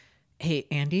Hey,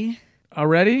 Andy,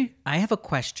 Already? I have a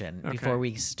question before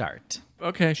we start.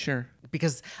 Okay, sure.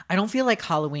 Because I don't feel like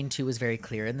Halloween 2 was very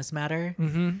clear in this matter.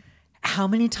 Mm-hmm. How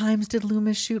many times did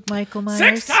Loomis shoot Michael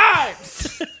Myers? 6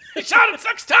 times! He shot him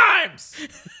 6 times!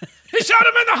 He shot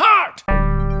him in the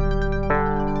heart!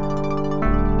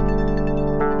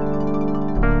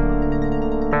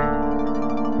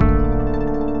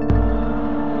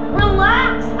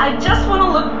 Relax! I just want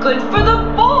to look good for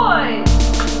the boys!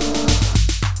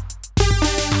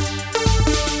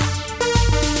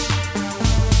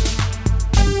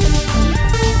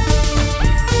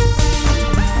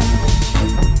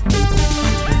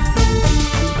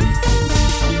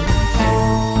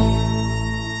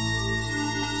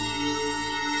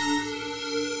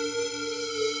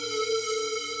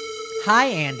 Hi,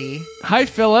 Andy. Hi,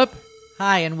 Philip.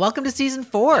 Hi, and welcome to Season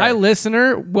 4. Hi,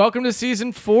 listener. Welcome to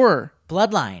Season 4.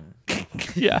 Bloodline.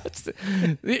 Yeah, it's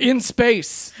in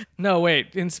space. No,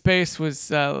 wait. In space was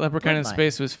Leprechaun in Bloodline.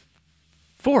 space was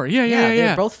 4. Yeah.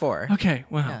 They're both 4. Okay,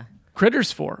 wow. Yeah.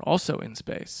 Critters 4, also in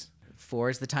space.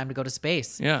 4 is the time to go to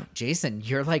space. Yeah. Jason,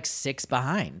 you're like 6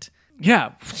 behind.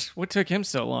 Yeah, what took him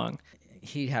so long?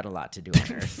 He had a lot to do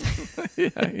on Earth.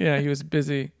 Yeah, he was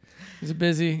busy. He's a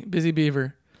busy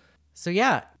beaver. So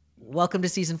yeah, welcome to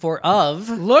Season 4 of...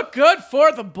 Look Good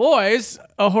for the Boys,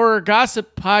 a horror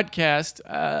gossip podcast.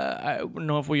 I don't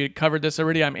know if we had covered this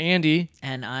already. I'm Andy.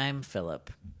 And I'm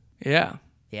Philip. Yeah.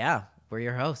 Yeah, we're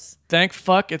your hosts. Thank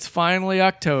fuck it's finally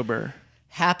October.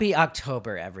 Happy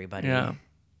October, everybody. Yeah.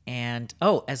 And,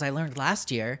 as I learned last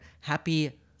year,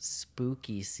 happy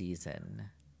spooky season.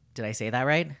 Did I say that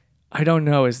right? I don't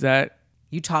know. Is that...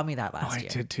 You taught me that last I year.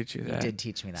 did teach you that. You did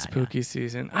teach me that. Spooky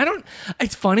season.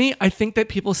 It's funny. I think that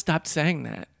people stopped saying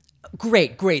that.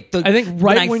 Great. I think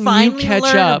right when you catch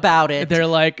up about it, they're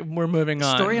like, we're moving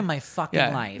on. story of my fucking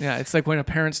life. Yeah, it's like when a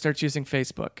parent starts using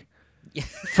Facebook.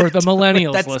 For the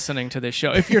millennials listening to this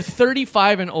show. If you're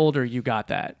 35 and older, you got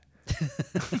that.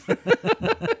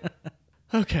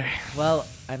 Okay. Well,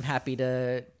 I'm happy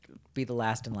to be the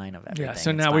last in line of everything. Yeah,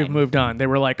 so It's now we've fine. moved on. They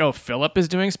were like, oh, Philip is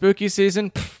doing spooky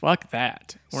season? Pff, fuck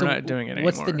that. We're So not doing it anymore.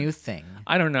 What's the new thing?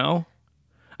 I don't know.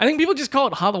 I think people just call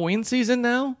it Halloween season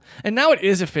now. And now it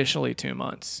is officially 2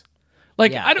 months.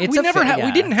 Like, Yeah, we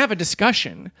yeah. didn't have a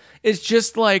discussion. It's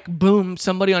just like, boom,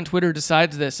 somebody on Twitter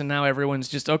decides this, and now everyone's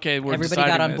just, okay, we're Everybody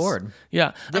deciding got on this. board.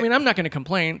 Yeah. I mean, I'm not going to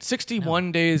complain.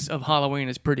 61 days of Halloween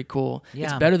is pretty cool. Yeah.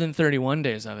 It's better than 31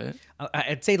 days of it.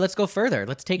 I'd say let's go further.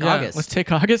 Let's take Yeah, August. let's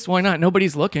take August. Why not?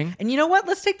 Nobody's looking. And you know what?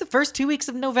 Let's take the first 2 weeks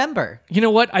of November. You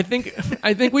know what? I think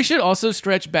we should also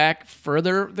stretch back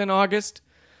further than August,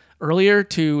 earlier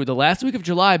to the last week of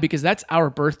July, because that's our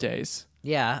birthdays.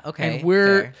 Yeah, okay. And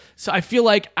we're fair. so I feel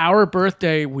like our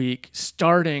birthday week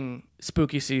starting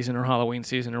spooky season or Halloween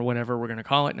season or whatever we're going to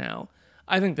call it now.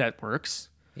 I think that works.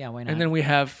 Yeah, why not? And then we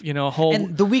have, a whole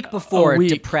And the week before a week.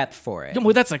 to prep for it.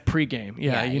 Well, that's like pregame.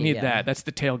 Yeah, Yeah, you need yeah. that. That's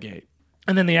the tailgate.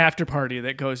 And then the after party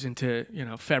that goes into,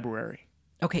 February.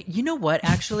 Okay, you know what?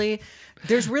 Actually,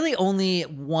 there's really only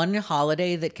one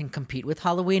holiday that can compete with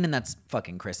Halloween, and that's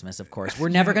fucking Christmas. Of course, we're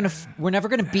never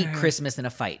gonna beat Christmas in a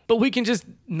fight. But we can just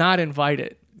not invite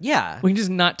it. Yeah. We can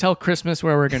just not tell Christmas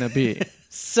where we're going to be.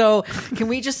 So can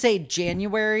we just say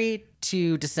January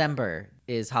to December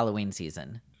is Halloween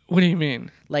season? What do you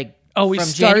mean? Like, We from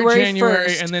start January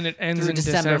 1st and then it ends through in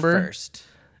December December. 1st.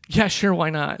 Yeah, sure,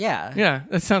 why not? Yeah. Yeah,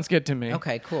 that sounds good to me.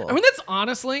 Okay, cool. I mean,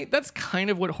 that's kind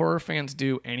of what horror fans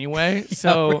do anyway.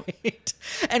 So, Right.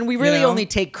 And we really know? only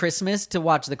take Christmas to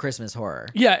watch the Christmas horror.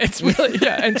 yeah, it's really,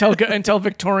 until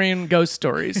Victorian ghost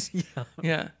stories.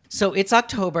 Yeah. So it's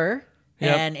October,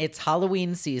 Yep. and it's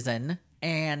Halloween season.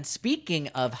 And speaking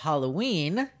of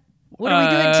Halloween, what are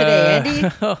we doing today,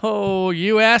 Andy? Oh,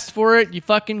 you asked for it. You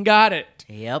fucking got it.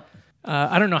 Yep.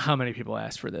 I don't know how many people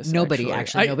asked for this. Nobody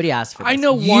nobody asked for this. I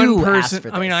know You one person. asked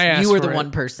for I mean, this. I asked You were for the it. one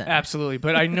person. Absolutely.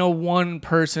 But I know one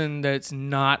person that's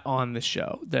not on the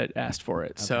show that asked for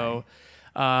it. So,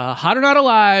 Hot or Not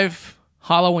Alive,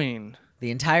 Halloween. The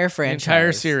entire The franchise.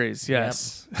 entire series,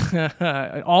 yes.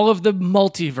 All of the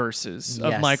multiverses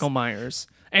of Yes. Michael Myers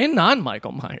and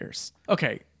non-Michael Myers.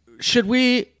 Okay, should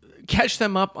we catch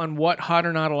them up on what Hot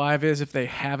or Not Alive is if they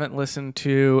haven't listened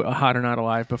to a Hot or Not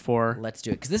Alive before? Let's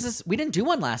do it. Because we didn't do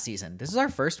one last season. This is our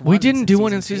first one. We didn't since do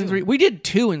one in season 2. 3. We did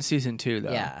 2 in season 2,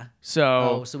 though. Yeah.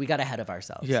 So, So we got ahead of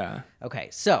ourselves. yeah. Okay,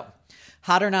 so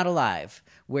Hot or Not Alive,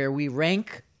 where we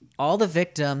rank all the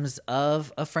victims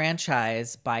of a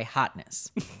franchise by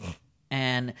hotness.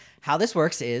 And how this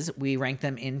works is we rank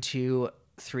them into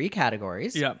 3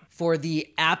 categories. Yep. For the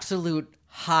absolute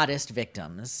hottest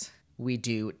victims, we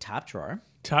do top drawer.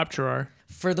 Top drawer.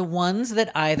 For the ones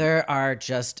that either are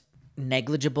just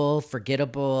negligible,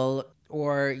 forgettable,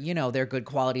 or, their good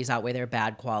qualities outweigh their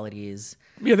bad qualities.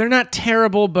 Yeah, they're not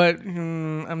terrible, but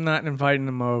I'm not inviting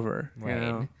them over. Right. You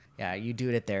know? Yeah, you do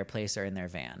it at their place or in their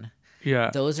van. Yeah.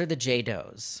 Those are the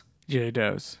J-Does.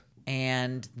 J-Does.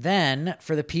 And then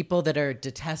for the people that are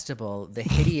detestable, the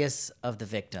hideous of the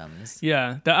victims.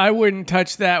 Yeah, I wouldn't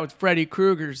touch that with Freddy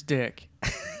Krueger's dick.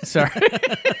 Sorry.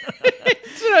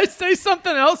 Should I say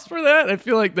something else for that? I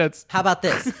feel like that's... How about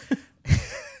this?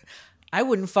 I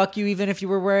wouldn't fuck you even if you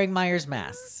were wearing Myers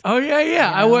masks. Oh,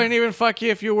 yeah. I wouldn't even fuck you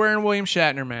if you were wearing a William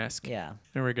Shatner mask. Yeah.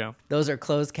 There we go. Those are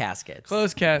closed caskets.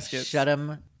 Closed caskets. Shut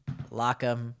them, lock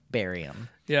them, bury them.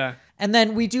 Yeah. And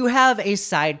then we do have a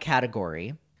side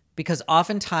category because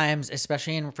oftentimes,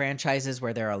 especially in franchises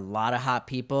where there are a lot of hot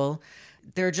people,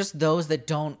 there are just those that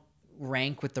don't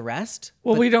rank with the rest.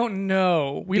 Well, we don't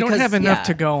know. We don't Because, have enough yeah.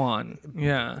 to go on.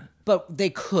 Yeah. But they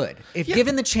could. If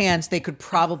given the chance, they could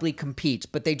probably compete,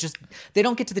 but they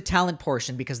don't get to the talent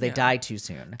portion because they die too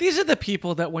soon. These are the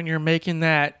people that when you're making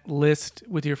that list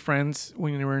with your friends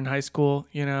when you were in high school,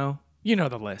 you know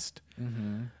the list.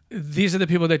 Mm-hmm. These are the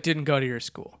people that didn't go to your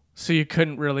school. So you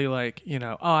couldn't really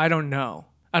I don't know.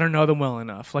 I don't know them well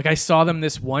enough. Like I saw them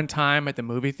this one time at the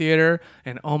movie theater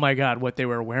and oh my God, what they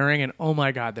were wearing and oh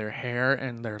my God, their hair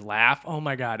and their laugh. Oh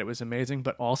my God, it was amazing.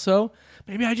 But also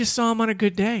maybe I just saw them on a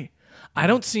good day. I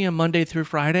don't see them Monday through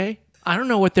Friday. I don't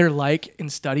know what they're like in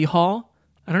study hall.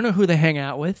 I don't know who they hang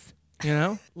out with,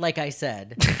 Like I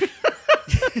said,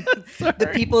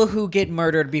 the people who get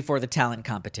murdered before the talent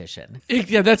competition.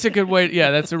 Yeah, that's a good way.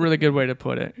 Yeah, that's a really good way to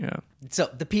put it. Yeah. So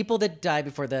the people that die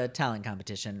before the talent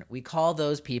competition, we call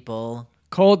those people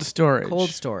Cold storage.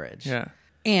 cold storage. Yeah.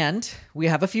 And we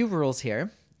have a few rules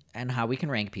here and how we can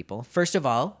rank people. First of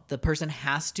all, the person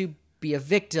has to be a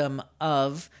victim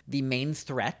of the main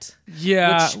threat.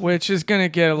 Yeah, which is going to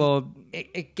get a little...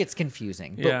 It gets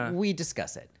confusing, but Yeah. we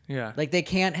discuss it. Yeah. Like they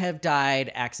can't have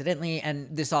died accidentally,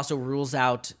 and this also rules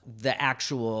out the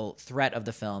actual threat of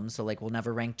the film. So like we'll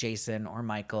never rank Jason or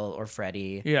Michael or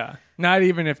Freddy. Yeah. Not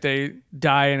even if they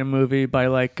die in a movie by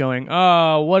like going,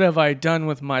 oh, what have I done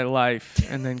with my life?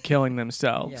 And then killing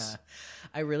themselves. Yeah.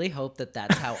 I really hope that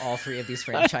that's how all three of these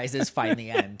franchises find the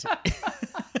end.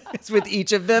 It's with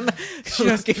each of them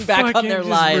looking back on fucking their just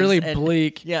lives. really and-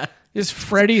 bleak. Yeah. Just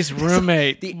Freddy's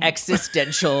roommate. The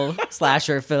existential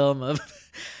slasher film of,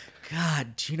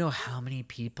 God, do you know how many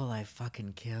people I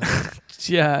fucking killed?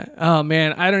 Yeah. Oh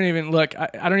man, I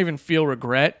don't even feel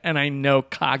regret, and I know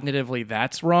cognitively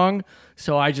that's wrong.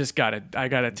 So I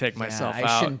gotta take myself I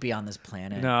out. shouldn't be on this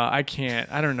planet. No, I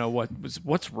can't. I don't know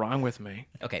what's wrong with me.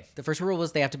 Okay, the first rule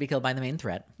was they have to be killed by the main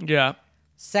threat. Yeah.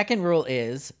 Second rule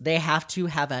is they have to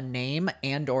have a name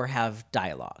and or have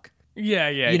dialogue.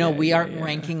 Yeah. We aren't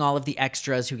ranking all of the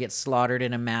extras who get slaughtered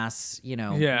in a mass,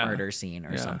 Yeah. murder scene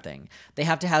or Yeah. something. They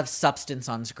have to have substance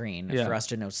on screen Yeah. for us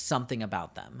to know something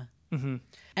about them. Mm-hmm.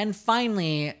 And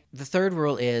finally, the third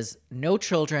rule is no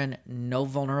children, no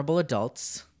vulnerable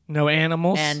adults. No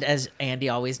animals. And as Andy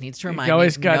always needs to remind you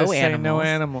always me, gotta no say animals. no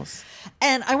animals.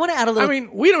 And I want to add a little... I mean,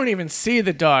 we don't even see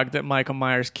the dog that Michael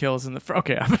Myers kills in the...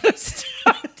 Okay, I'm gonna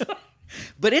stop.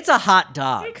 But it's a hot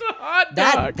dog. It's a hot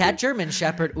dog. That German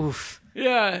Shepherd, oof.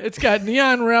 Yeah, it's got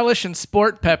neon relish and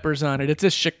sport peppers on it. It's a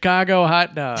Chicago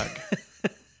hot dog.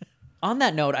 On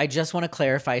that note, I just want to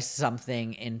clarify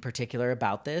something in particular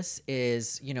about this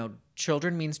is,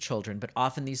 children means children, but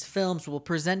often these films will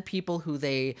present people who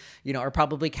they, are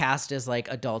probably cast as like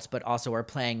adults, but also are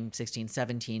playing 16,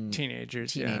 17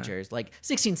 Teenagers. like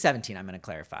 16, 17, I'm going to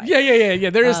clarify.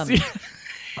 Yeah. There is...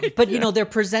 But, they're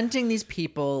presenting these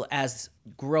people as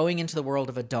growing into the world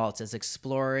of adults, as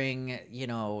exploring,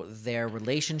 their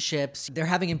relationships. They're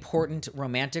having important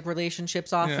romantic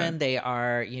relationships often. Yeah. They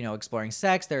are, exploring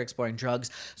sex. They're exploring drugs.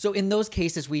 So in those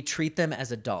cases, we treat them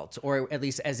as adults, or at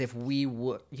least as if we,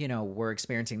 were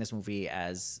experiencing this movie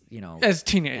as, as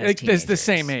teenagers. As the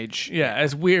same age. Yeah,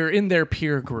 as we're in their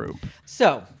peer group.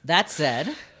 So that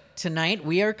said... Tonight,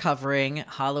 we are covering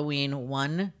Halloween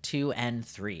 1, 2, and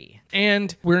 3.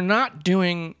 And we're not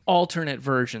doing alternate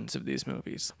versions of these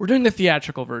movies. We're doing the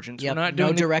theatrical versions. Yep. We're not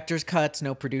doing no director's cuts,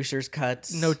 no producer's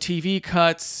cuts. no TV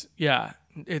cuts. Yeah,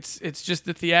 it's just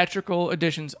the theatrical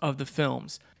editions of the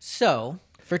films. So,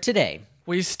 for today...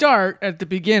 We start at the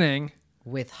beginning.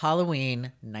 With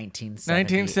Halloween 1978.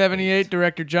 1978,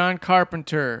 director John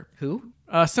Carpenter. Who?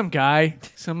 Some guy,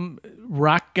 some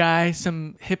rock guy,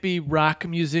 some hippie rock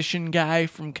musician guy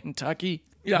from Kentucky.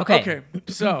 Yeah, okay.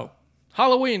 So,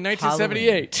 Halloween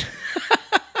 1978.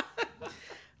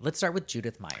 Let's start with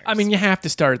Judith Myers. I mean, you have to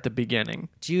start at the beginning.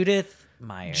 Judith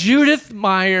Myers. Judith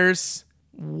Myers.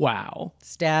 Wow.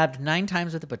 Stabbed 9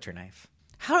 times with a butcher knife.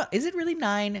 How is it really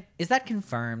 9? Is that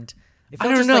confirmed? It I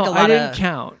felt don't just know. like a lot I didn't of,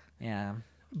 count. Yeah.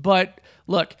 But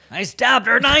look, I stabbed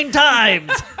her 9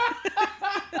 times.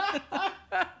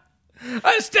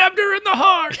 I stabbed her in the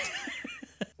heart.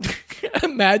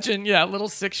 Imagine, little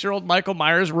 6-year-old Michael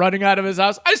Myers running out of his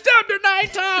house. I stabbed her 9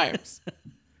 times.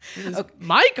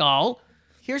 Michael.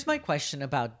 Here's my question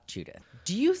about Judith.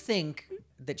 Do you think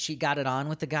that she got it on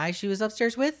with the guy she was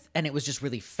upstairs with and it was just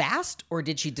really fast, or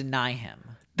did she deny him?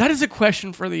 That is a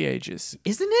question for the ages.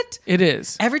 Isn't it? It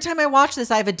is. Every time I watch this,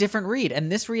 I have a different read.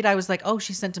 And this read, I was like, oh,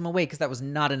 she sent him away because that was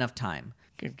not enough time.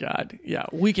 Good God. Yeah,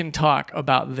 we can talk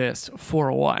about this for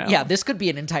a while. Yeah, this could be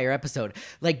an entire episode.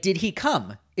 Like, did he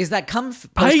come? Is that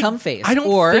post-cum face? I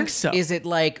don't think so. Or is it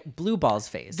like blue balls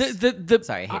face?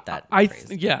 Sorry, I hate that phrase.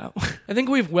 Yeah, I think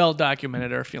we've well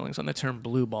documented our feelings on the term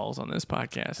blue balls on this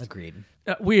podcast. Agreed.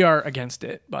 We are against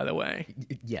it, by the way.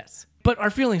 Yes. But our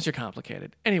feelings are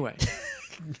complicated. Anyway,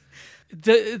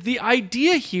 the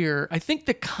idea here, I think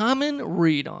the common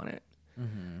read on it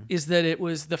is that it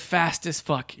was the fastest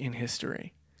fuck in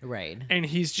history. Right. And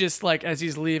he's just like, as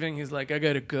he's leaving, he's like, I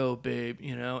gotta go, babe,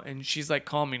 you know? And she's like,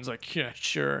 call me. And he's like, yeah,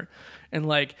 sure. And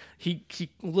like, he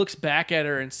looks back at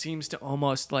her and seems to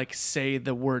almost like say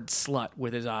the word slut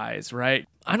with his eyes, right?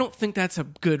 I don't think that's a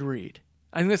good read.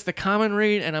 I think that's the common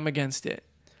read, and I'm against it.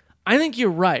 I think you're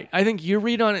right. I think your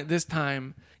read on it this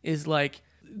time is like,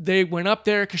 they went up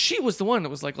there, because she was the one that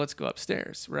was like, let's go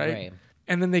upstairs, right?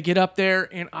 And then they get up there,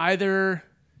 and either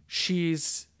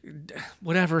she's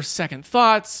whatever, second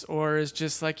thoughts, or is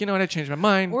just like, you know what, I changed my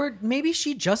mind. Or maybe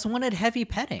she just wanted heavy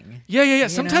petting. Yeah.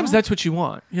 Sometimes that's what you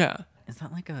want. Yeah. Is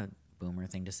that like a boomer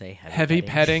thing to say? Heavy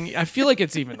petting? I feel like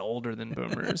it's even older than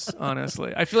boomers,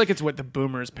 honestly. I feel like it's what the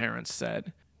boomers' parents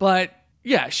said. But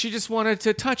yeah, she just wanted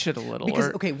to touch it a little.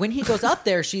 Because, when he goes up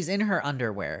there, she's in her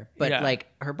underwear, but like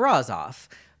her bra's off.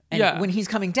 And when he's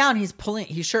coming down, he's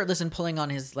shirtless and pulling on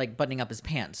his, like, buttoning up his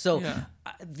pants. So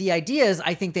the idea is,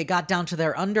 I think they got down to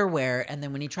their underwear, and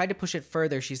then when he tried to push it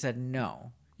further, she said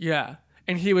no. Yeah.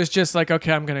 And he was just like,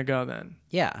 okay, I'm going to go then.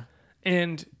 Yeah.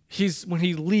 And when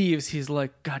he leaves, he's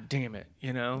like, God damn it,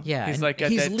 you know? Yeah. He's like,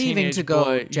 he's leaving to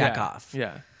go jack off.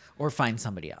 Yeah. Or find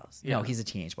somebody else. Yeah. No, he's a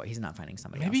teenage boy. He's not finding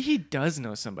somebody Maybe else. he does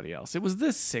know somebody else. It was the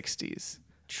 60s.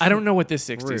 I don't know what the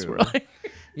 60s were like.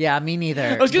 Yeah, me neither.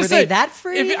 I was gonna Were say, they that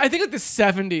free? I think like the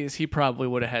 70s, he probably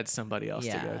would have had somebody else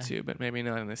to Yeah. go to, but maybe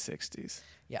not in the 60s.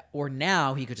 Yeah. Or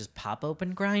now he could just pop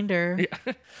open Grindr.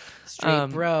 Yeah. Straight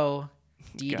bro.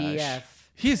 DDF. Gosh.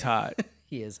 He's hot.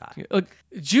 He is hot. Look,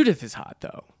 Judith is hot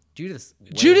though. Judith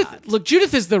hot. Look,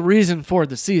 Judith is the reason for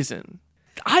the season.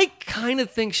 I kind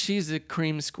of think she's a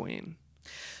cream queen.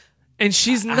 And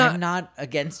she's not. I'm not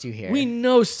against you here. We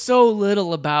know so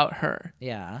little about her.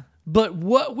 Yeah. But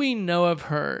what we know of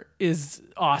her is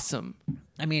awesome.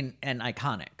 I mean, and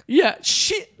iconic. Yeah, one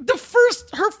of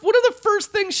the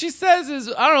first things she says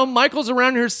is, I don't know, Michael's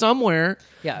around here somewhere.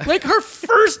 Yeah. Like her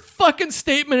first fucking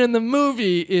statement in the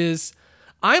movie is,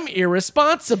 I'm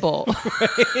irresponsible.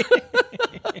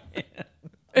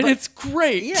 And it's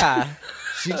great. Yeah.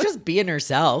 She's just being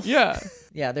herself. Yeah.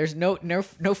 Yeah, there's no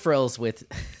frills with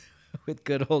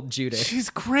good old Judith. She's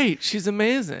great. She's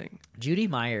amazing. Judy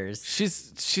Myers.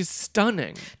 She's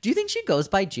stunning. Do you think she goes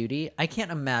by Judy? I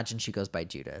can't imagine she goes by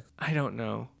Judith. I don't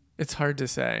know. It's hard to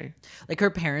say. Like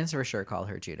her parents for sure call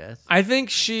her Judith. I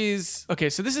think she's okay.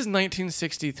 So this is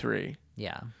 1963.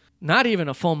 Yeah. Not even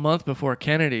a full month before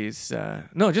Kennedy's.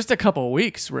 No, just a couple of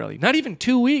weeks, really. Not even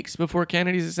 2 weeks before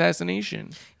Kennedy's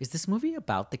assassination. Is this movie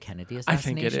about the Kennedy I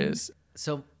assassination? think it is.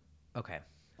 So, okay.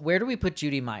 Where do we put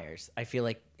Judy Myers? I feel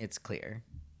like it's clear.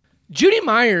 Judy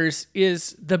Myers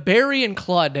is the Barry and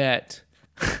Claudette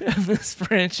of this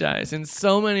franchise in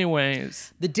so many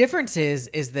ways. The difference is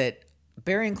that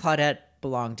Barry and Claudette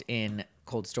belonged in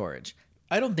cold storage.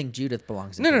 I don't think Judith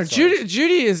belongs in cold storage.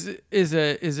 Judy is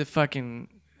a fucking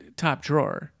top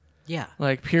drawer. Yeah.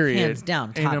 Like, period. Hands down,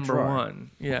 A top number drawer.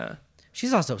 one. Yeah.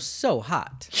 She's also so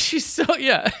hot. She's so,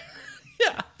 yeah.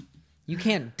 Yeah. You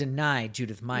can't deny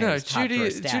Judith Myers' top drawer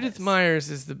status. Judith Myers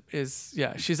is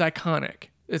she's iconic.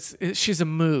 She's a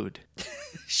mood.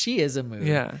 She is a mood.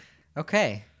 Yeah.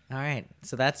 Okay. All right.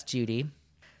 So that's Judy.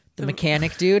 The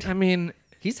mechanic dude. I mean,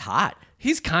 He's hot.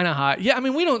 he's kind of hot. Yeah, I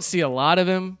mean, we don't see a lot of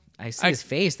him. I see his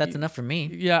face. That's enough for me.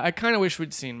 Yeah, I kind of wish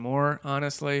we'd seen more,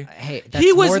 honestly. Hey, that's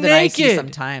He was more than I see naked.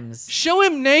 sometimes. Show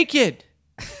him naked.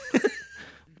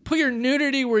 Put your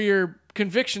nudity where your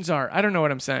convictions are. I don't know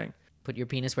what I'm saying. Put your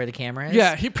penis where the camera is.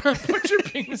 Yeah, put your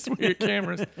penis where your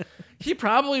cameras. He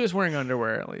probably was wearing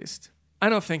underwear at least. I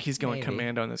don't think he's going Maybe.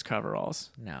 commando in his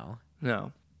coveralls. No.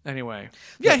 No. Anyway.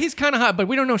 Yeah, he's kind of hot, but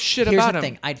we don't know shit Here's about the him.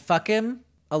 thing. I'd fuck him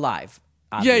alive.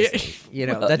 obviously. You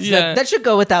know, Well, yeah. that should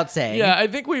go without saying. Yeah, I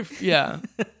think yeah.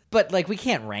 But like we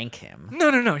can't rank him.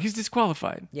 No, he's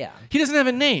disqualified. Yeah. He doesn't have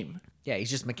a name. Yeah, he's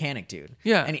just mechanic dude.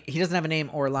 Yeah. And he doesn't have a name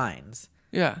or lines.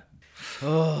 Yeah.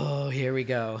 Oh, here we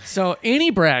go. So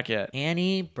Annie Brackett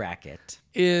Annie Brackett.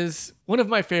 is one of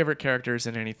my favorite characters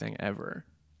in anything ever.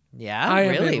 Yeah, I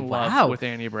really? am in love Wow. with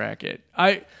Annie Brackett.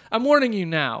 I'm warning you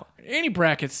now. Annie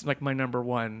Brackett's like my number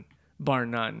one, bar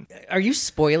none. Are you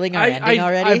spoiling our ending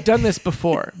already? I've done this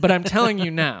before, but I'm telling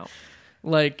you now.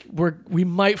 Like we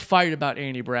might fight about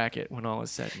Annie Brackett when all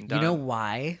is said and done. You know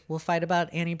why we'll fight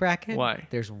about Annie Brackett? Why?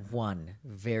 There's one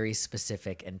very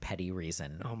specific and petty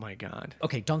reason. Oh my God.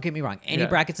 Okay, don't get me wrong. Annie Yeah.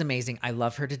 Brackett's amazing. I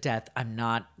love her to death. I'm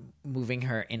not moving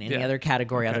her in any Yeah. other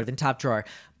category Okay. other than top drawer.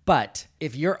 But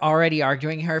if you're already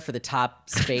arguing her for the top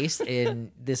space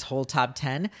in this whole top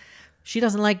 10, she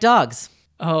doesn't like dogs.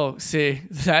 Oh, see,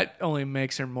 that only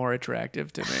makes her more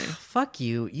attractive to me. Fuck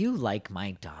you. You like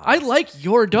my dogs. I like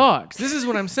your dogs. This is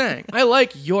what I'm saying. I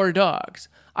like your dogs.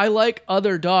 I like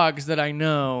other dogs that I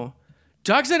know.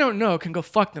 Dogs I don't know can go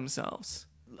fuck themselves.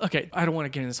 Okay, I don't want to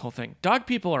get into this whole thing. Dog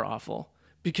people are awful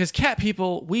because cat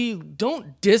people, we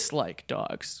don't dislike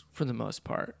dogs for the most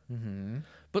part. Mm-hmm.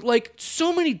 But like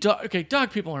so many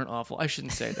dog people aren't awful. I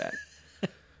shouldn't say that.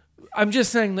 I'm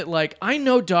just saying that like I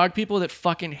know dog people that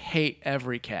fucking hate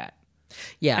every cat.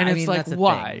 Yeah, And I it's mean, like, that's the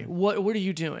why? thing. What are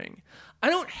you doing? I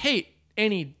don't hate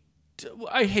any.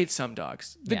 I hate some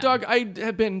dogs. The Yeah. dog, I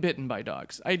have been bitten by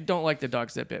dogs. I don't like the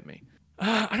dogs that bit me.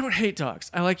 I don't hate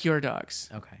dogs. I like your dogs.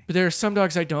 Okay. But there are some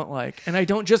dogs I don't like, and I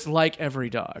don't just like every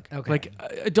dog. Okay. Like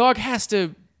a dog has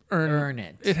to Earn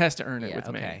it. It has to earn it Yeah, with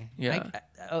okay. me. Yeah.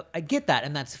 I get that,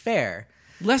 and that's fair.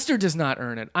 Lester does not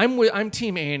earn it. I'm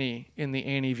Team Annie in the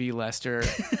Annie v. Lester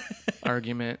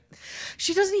argument.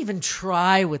 She doesn't even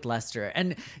try with Lester.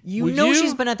 And you Would know you?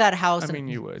 she's been at that house. I mean,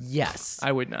 you would. Yes.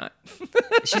 I would not.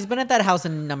 She's been at that house a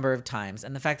number of times.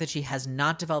 And the fact that she has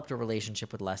not developed a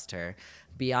relationship with Lester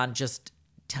beyond just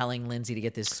telling Lindsay to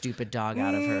get this stupid dog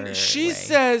out of her She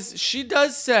way. she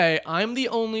does say, I'm the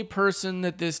only person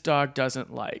that this dog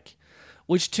doesn't like,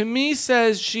 which to me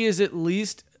says she is at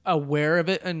least aware of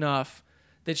it enough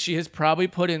that she has probably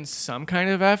put in some kind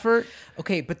of effort.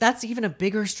 Okay, but that's even a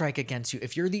bigger strike against you.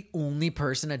 If you're the only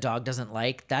person a dog doesn't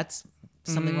like, that's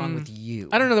something wrong with you.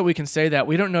 I don't know that we can say that.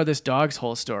 We don't know this dog's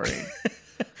whole story.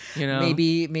 You know?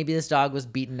 Maybe this dog was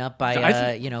beaten up by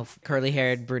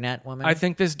curly-haired brunette woman. I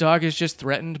think this dog is just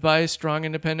threatened by strong,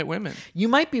 independent women. You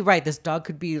might be right. This dog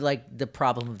could be like the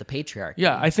problem of the patriarchy.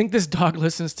 Yeah, I think this dog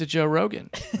listens to Joe Rogan.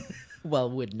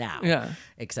 Well, would now. Yeah.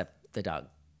 Except the dog.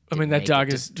 I mean, that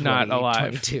dog is not alive.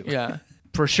 22. Yeah.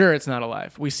 For sure, it's not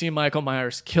alive. We see Michael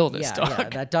Myers kill this dog. Yeah,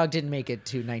 that dog didn't make it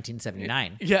to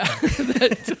 1979. Yeah,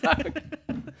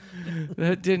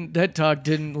 that dog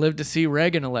didn't live to see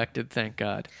Reagan elected, thank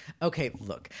God. Okay,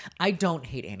 look, I don't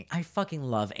hate Annie. I fucking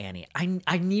love Annie.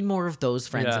 I need more of those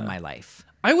friends Yeah. in my life.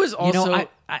 I was also You know,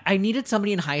 I needed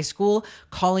somebody in high school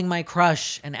calling my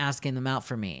crush and asking them out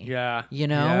for me. yeah. You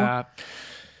know? Yeah.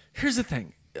 Here's the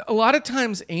thing. A lot of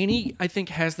times Annie, I think,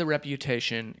 has the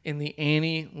reputation in the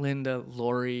Annie, Linda,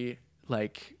 Lori,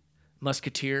 like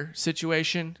musketeer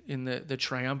situation in the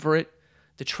triumvirate,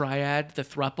 the triad, the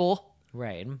thruple.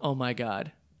 Right. Oh my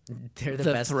God. They're the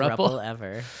The best throuple. throuple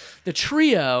ever. The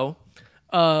trio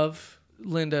of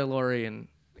Linda, Lori, and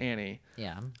Annie.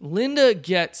 Yeah. Linda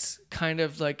gets kind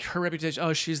of like her reputation.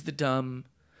 Oh, she's the dumb,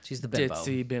 She's the bimbo.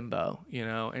 ditzy bimbo, you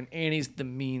know, and Annie's the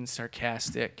mean,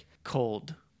 sarcastic,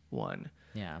 cold one.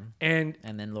 Yeah. And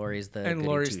And then Lori's the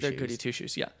Lori's the goody two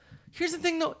shoes. Yeah. Here's the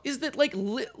thing though, is that like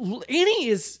Annie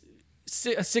is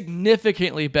a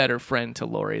significantly better friend to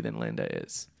Lori than Linda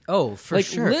is. Oh, for Like,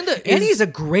 sure. Linda Annie's is- a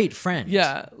great friend.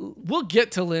 Yeah, we'll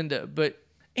get to Linda, but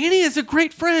Annie is a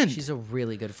great friend. She's a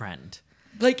really good friend.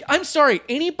 Like, I'm sorry,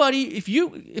 anybody,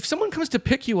 if someone comes to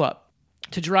pick you up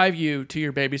to drive you to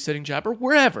your babysitting job or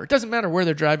wherever, it doesn't matter where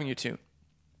they're driving you to,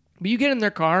 but you get in their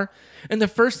car and the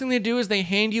first thing they do is they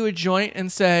hand you a joint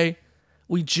and say,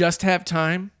 we just have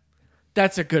time.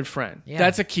 That's a good friend. Yeah.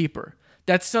 That's a keeper.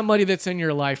 That's somebody that's in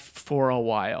your life for a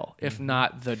while, if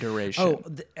not the duration. Oh,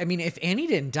 I mean, if Annie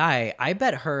didn't die, I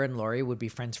bet her and Lori would be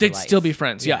friends for They'd life. still be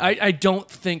friends. Yeah. I don't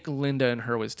think Linda and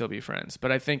her would still be friends,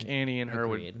 but I think Annie and her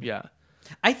Agreed. would. Yeah.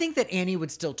 I think that Annie would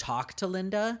still talk to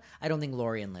Linda. I don't think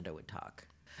Lori and Linda would talk.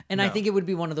 And I No. think it would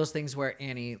be one of those things where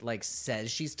Annie like says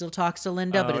she still talks to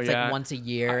Linda, but Oh, it's yeah. like once a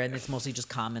year, and it's mostly just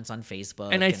comments on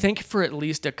Facebook. And I think for at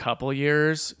least a couple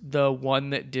years, the one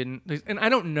that didn't, and I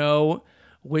don't know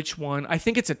which one, I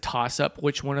think it's a toss up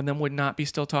which one of them would not be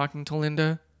still talking to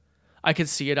Linda. I could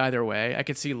see it either way. I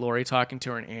could see Lori talking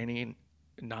to her and Annie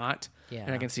not. Yeah.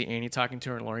 And I can see Annie talking to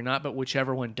her and Lori not, but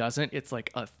whichever one doesn't, it's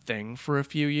like a thing for a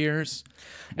few years.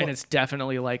 And it's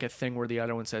definitely like a thing where the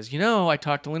other one says, I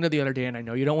talked to Linda the other day and I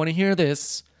know you don't want to hear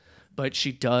this, but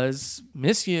she does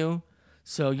miss you.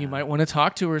 So you might want to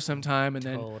talk to her sometime. And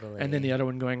then the other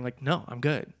one going like, no, I'm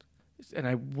good. And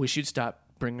I wish you'd stop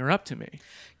bringing her up to me.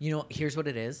 Here's what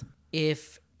it is.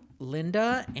 If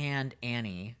Linda and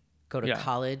Annie go to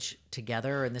college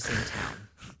together or in the same town,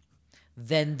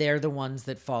 then they're the ones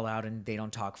that fall out and they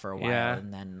don't talk for a while. Yeah.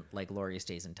 And then like Lori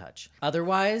stays in touch.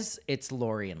 Otherwise, it's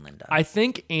Lori and Linda. I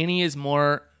think Annie is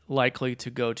more likely to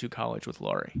go to college with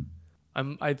Lori.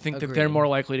 I think that they're more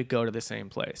likely to go to the same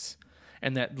place.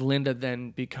 And that Linda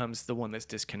then becomes the one that's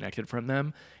disconnected from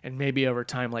them. And maybe over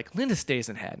time, like Linda stays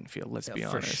in Haddonfield, let's be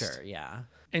honest. For sure, yeah.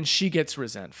 And she gets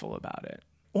resentful about it.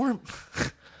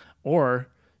 Or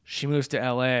she moves to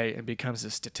LA and becomes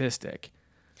a statistic.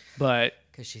 But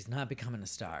Because she's not becoming a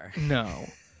star. no.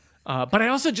 But I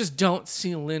also just don't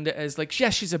see Linda as like,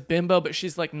 she's a bimbo, but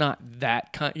she's like not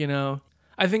that kind,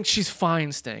 I think she's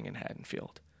fine staying in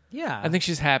Haddonfield. Yeah. I think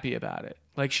she's happy about it.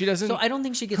 Like she doesn't. So I don't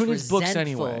think she gets who needs books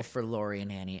resentful anyway? for Lori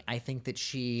and Annie. I think that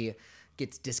she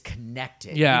gets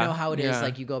disconnected. Yeah, You know how it is, yeah.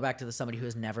 like you go back to somebody who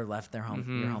has never left their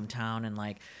home, your hometown, and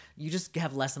like you just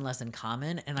have less and less in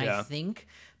common. And I Yeah. think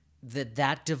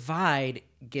that divide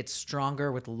gets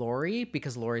stronger with Lori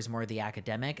because Lori's more the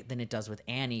academic than it does with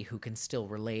Annie, who can still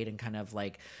relate and kind of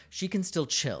like she can still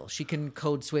chill. She can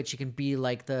code switch. She can be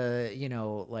like the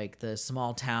like the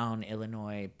small town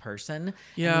Illinois person.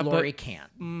 Yeah, and Lori but-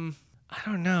 can't. I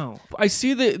don't know. I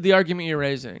see the argument you're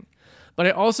raising, but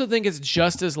I also think it's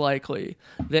just as likely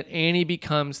that Annie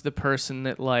becomes the person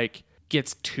that like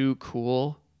gets too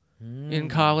cool in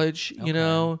college,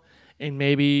 and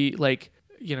maybe like,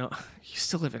 you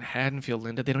still live in Haddonfield,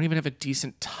 Linda. They don't even have a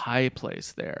decent Thai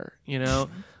place there,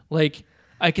 like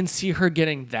I can see her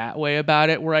getting that way about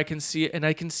it where I can see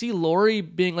Lori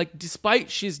being like, despite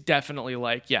she's definitely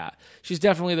like, she's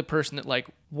definitely the person that like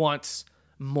wants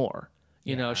more.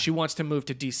 She wants to move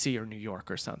to DC or New York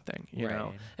or something,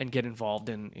 Right. and get involved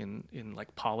in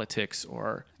like politics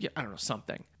or I don't know,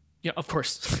 something. Of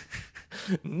course,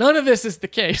 none of this is the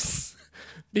case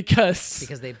because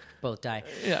they both die.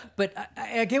 Yeah. But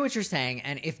I get what you're saying.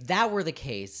 And if that were the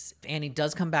case, if Annie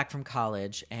does come back from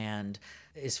college and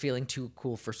is feeling too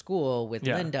cool for school with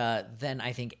Linda, then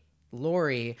I think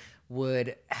Lori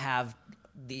would have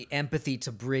the empathy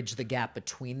to bridge the gap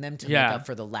between them to make up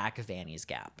for the lack of Annie's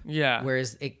gap. Yeah.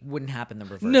 Whereas it wouldn't happen the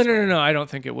reverse way. No. I don't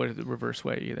think it would the reverse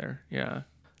way either. Yeah.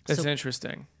 That's So-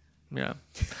 interesting. Yeah.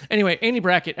 Anyway, Annie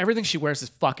Brackett, everything she wears is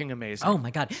fucking amazing. Oh my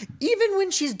God. Even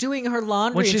when she's doing her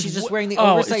laundry and she's just wearing the it's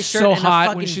oversized shirt so and hot a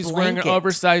fucking when she's blanket. wearing an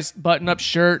oversized button-up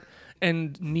shirt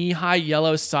and knee-high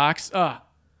yellow socks.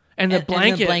 And the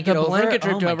blanket draped Oh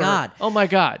my over. God. Oh my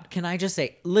God. Can I just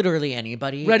say, literally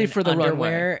anybody Ready in for the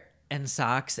underwear runway. and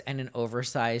socks and an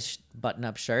oversized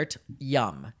button-up shirt,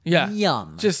 yum. Yeah.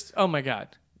 Yum. Just, oh my God.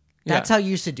 That's how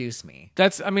you seduce me.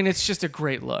 It's just a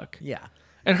great look. Yeah.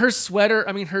 And her sweater,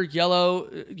 her yellow,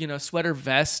 sweater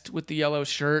vest with the yellow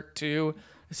shirt too.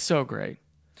 It's so great.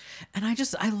 And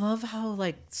I love how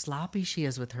like sloppy she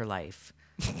is with her life.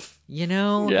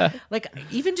 Yeah. Like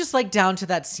even just like down to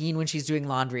that scene when she's doing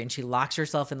laundry and she locks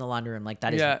herself in the laundry room, like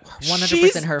that is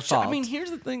 100% her fault.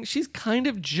 Here's the thing. She's kind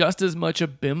of just as much a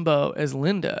bimbo as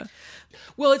Linda.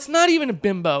 Well, it's not even a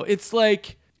bimbo. It's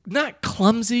like not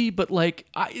clumsy, but like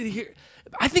I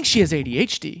think she has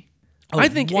ADHD. I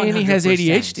think Annie has 100%,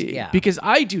 ADHD yeah. because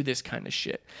I do this kind of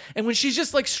shit. And when she's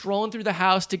just like strolling through the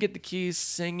house to get the keys,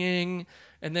 singing,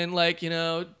 and then like,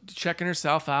 checking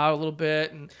herself out a little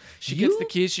bit, and she gets the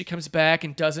keys, she comes back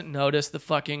and doesn't notice the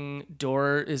fucking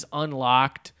door is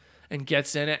unlocked and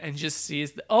gets in it and just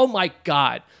sees, oh my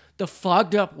God, the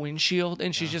fogged up windshield.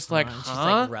 And she's just like, huh? She's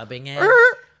like rubbing it.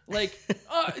 Like,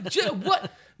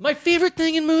 what? My favorite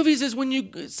thing in movies is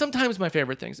sometimes my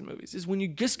favorite things in movies is when you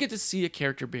just get to see a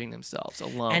character being themselves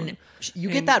alone. And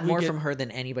you get that more from her than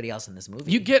anybody else in this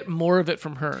movie. You get more of it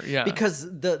from her, yeah. Because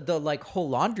the like whole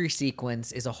laundry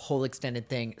sequence is a whole extended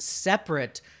thing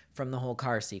separate from the whole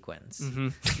car sequence.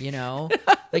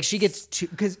 Like she gets to,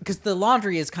 because the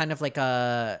laundry is kind of like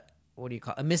a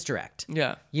misdirect.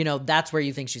 Yeah. That's where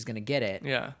you think she's going to get it.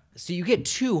 Yeah. So you get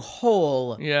two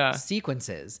whole Yeah.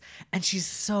 sequences, and she's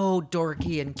so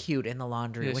dorky and cute in the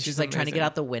laundry Yeah, when she's she's like trying to get amazing.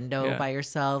 out the window Yeah. by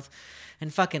herself.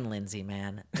 And fucking Lindsay,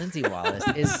 man, Lindsay Wallace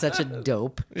is such a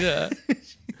dope. Yeah.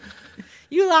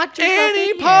 You locked yourself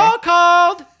Annie in Paul here.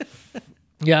 called.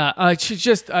 Yeah, she's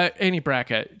just Annie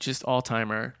Brackett, just all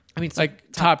timer. I mean, it's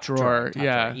like top drawer. top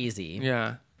Yeah, drawer, easy.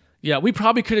 Yeah, yeah. We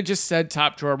probably could have just said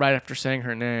top drawer right after saying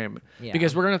her name Yeah.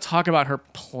 because we're gonna talk about her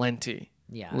plenty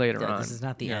later th- on. This is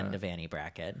not the Yeah. end of Annie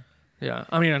Brackett. Yeah,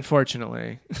 I mean,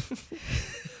 unfortunately.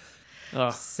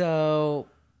 So,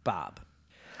 Bob.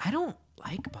 I don't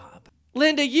like Bob.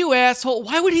 Linda, you asshole.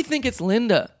 Why would he think it's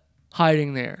Linda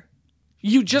hiding there?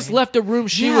 You just left a room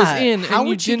she was Yeah, in, how and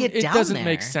you would she didn't. get It down doesn't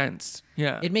make there? sense.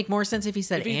 Yeah. It'd make more sense if he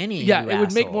said If he- Annie. Yeah, you it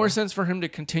would make asshole. more sense for him to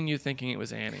continue thinking it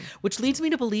was Annie. Which leads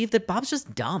me to believe that Bob's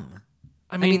just dumb.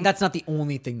 I I mean, mean, that's not the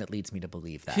only thing that leads me to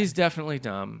believe that. he's definitely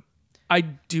dumb. I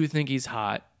do think he's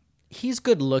hot. He's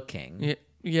good looking.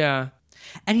 Yeah.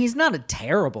 And he's not a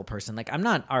terrible person. Like, I'm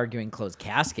not arguing closed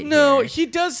casket No, here. he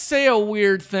does say a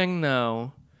weird thing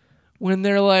though. When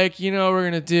they're like, you know what we're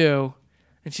gonna do,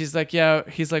 and she's like, yeah.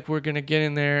 He's like, we're gonna get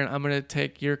in there, and I'm gonna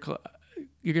take your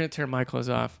you're gonna tear my clothes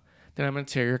off. Then I'm gonna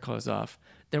tear your clothes off.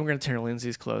 Then we're gonna tear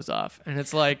Lindsay's clothes off. And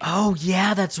it's like, Oh,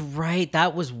 yeah, that's right.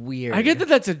 That was weird. I get that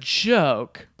that's a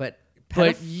joke. But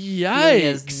But pedophilia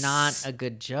is yikes. not a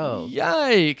good joke.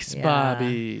 Yikes, Yeah.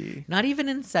 Bobby. Not even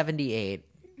in 78.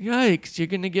 Yikes, you're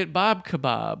gonna get Bob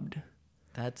kebabbed.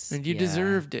 That's And you yeah.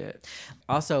 deserved it.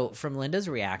 Also, from Linda's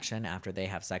reaction after they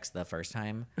have sex the first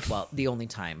time, well, the only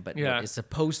time, but Yeah. what is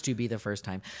supposed to be the first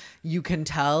time, you can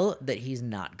tell that he's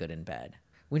not good in bed.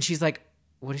 When she's like,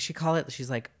 what does she call it? She's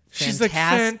like, She's like,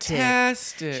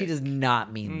 fantastic. She does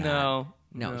not mean that.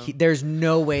 No. There's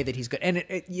no way that he's good. And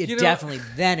it You know- definitely,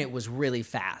 then it was really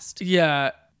fast.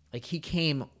 Yeah. Like, he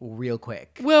came real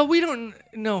quick. Well, we don't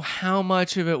know how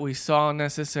much of it we saw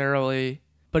necessarily,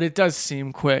 but it does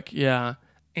seem quick, yeah.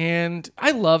 And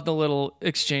I love the little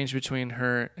exchange between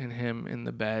her and him in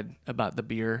the bed about the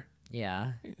beer.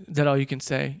 Yeah. Is that all you can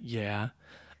say? Yeah.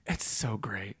 It's so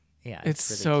great. Yeah. It's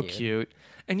really so cute.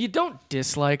 And you don't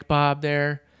dislike Bob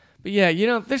there. But yeah,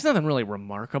 there's nothing really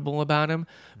remarkable about him.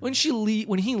 When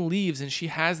when he leaves and she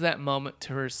has that moment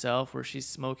to herself where she's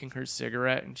smoking her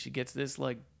cigarette and she gets this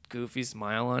like goofy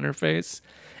smile on her face.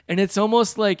 And it's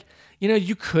almost like,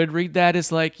 you could read that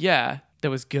as like, yeah, that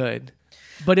was good.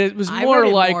 But it was I more read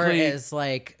it likely more as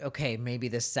like, okay, maybe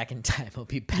the second time will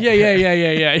be better.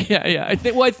 Yeah.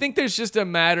 I think there's just a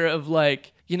matter of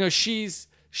like,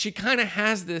 she kind of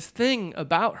has this thing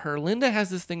about her. Linda has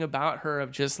this thing about her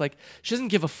of just like, she doesn't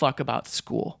give a fuck about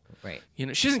school. Right.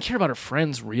 She doesn't care about her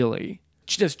friends really.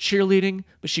 She does cheerleading,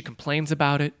 but she complains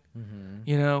about it.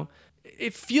 Mm-hmm.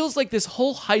 It feels like this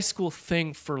whole high school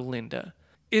thing for Linda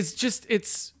is just,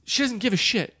 she doesn't give a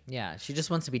shit. Yeah, she just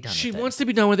wants to be done She with it. wants to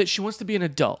be done with it. She wants to be an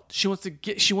adult. She wants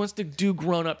to do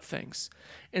grown-up things.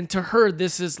 And to her,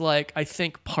 this is like, I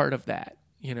think part of that,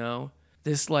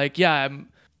 This like, yeah, I'm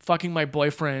fucking my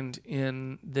boyfriend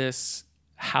in this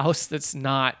house that's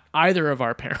not either of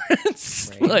our parents.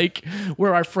 Right. Like,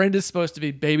 where our friend is supposed to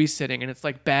be babysitting, and it's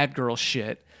like bad girl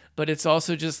shit. But it's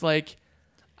also just like,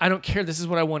 I don't care. This is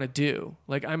what I want to do.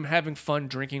 Like, I'm having fun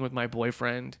drinking with my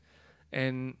boyfriend.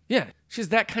 And yeah, she's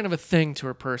that kind of a thing to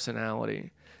her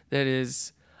personality that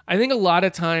is, I think a lot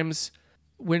of times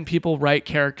when people write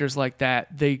characters like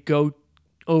that, they go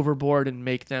overboard and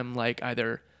make them like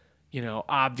either,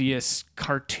 obvious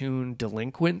cartoon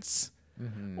delinquents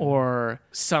or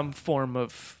some form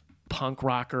of punk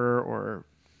rocker or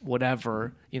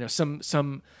whatever,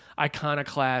 some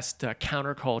iconoclast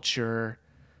counterculture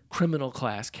criminal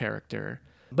class character.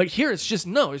 But here it's just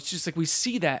like we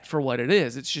see that for what it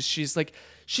is. It's just she's going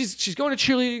to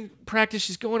cheerleading practice,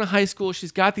 she's going to high school,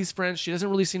 she's got these friends, she doesn't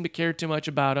really seem to care too much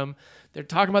about them. They're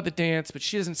talking about the dance, but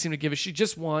she doesn't seem to give a she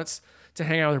just wants to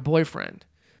hang out with her boyfriend.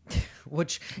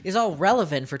 Which is all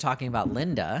relevant for talking about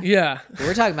Linda. Yeah. But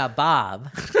we're talking about Bob,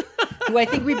 who I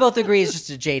think we both agree is just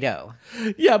a J Doe.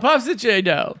 Yeah, Pop's a J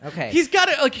Doe. Okay. He's got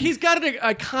an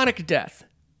iconic death.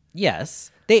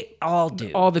 Yes, they all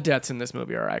do. All the deaths in this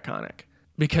movie are iconic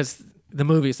because the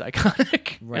movie's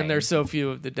iconic, Right. and there's so few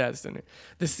of the deaths in it.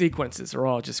 The sequences are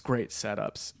all just great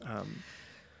setups.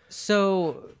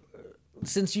 So,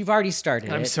 since you've already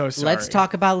started I'm it, so sorry. let's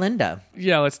talk about Linda.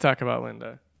 Yeah, let's talk about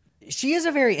Linda. She is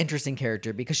a very interesting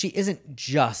character because she isn't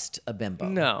just a bimbo.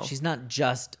 No. She's not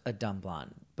just a dumb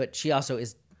blonde, but she also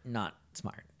is not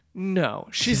smart. No,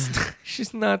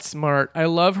 she's not smart. I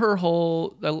love her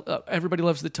whole everybody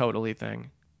loves the totally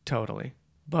thing. Totally.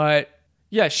 But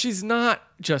yeah, she's not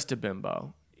just a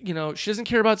bimbo. She doesn't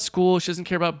care about school. She doesn't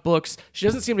care about books. She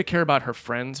doesn't seem to care about her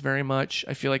friends very much.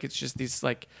 I feel like it's just this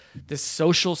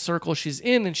social circle she's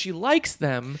in, and she likes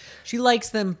them. She likes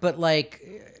them, but like,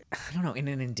 I don't know, in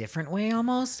an indifferent way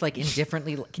almost. Like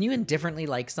indifferently. Can you indifferently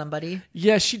like somebody?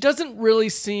 Yeah, she doesn't really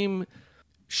seem...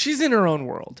 She's in her own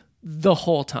world the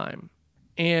whole time.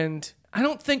 And I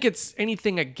don't think it's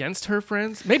anything against her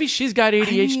friends. Maybe she's got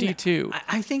ADHD too.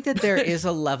 I think that there is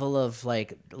a level of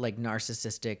like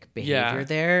narcissistic behavior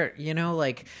there, you know,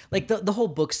 like the whole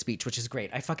book speech, which is great.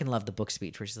 I fucking love the book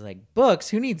speech, which is like, books,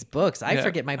 who needs books? I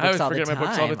forget my books all the time. I forget my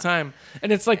books all the time.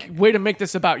 And it's like, way to make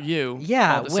this about you.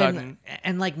 Yeah, all of a sudden.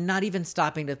 And like not even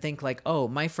stopping to think like, oh,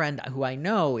 my friend who I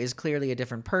know is clearly a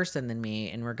different person than me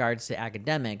in regards to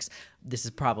academics. This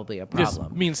is probably a problem.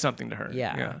 This means something to her.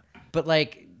 Yeah. But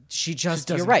like, she just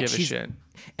doesn't you're right. give a shit.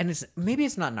 And it's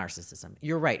not narcissism.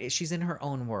 You're right. She's in her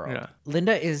own world. Yeah.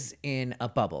 Linda is in a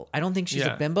bubble. I don't think she's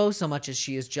a bimbo so much as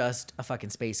she is just a fucking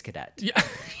space cadet. Yeah.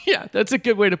 Yeah, that's a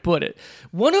good way to put it.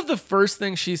 One of the first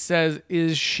things she says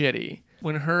is shitty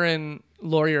when her and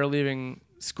Lori are leaving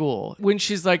school. When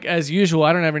she's like, as usual,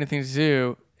 I don't have anything to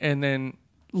do. And then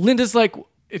Linda's like,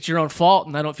 it's your own fault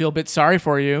and I don't feel a bit sorry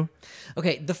for you.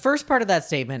 Okay, the first part of that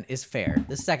statement is fair.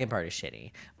 The second part is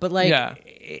shitty. But like,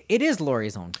 it is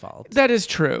Lori's own fault. That is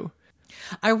true.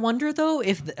 I wonder though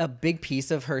if a big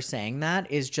piece of her saying that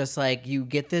is just like, you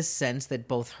get this sense that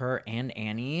both her and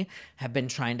Annie have been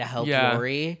trying to help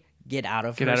Lori get out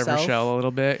of herself. Get out of her shell a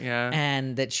little bit, yeah.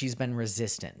 And that she's been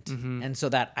resistant. Mm-hmm. And so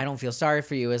that I don't feel sorry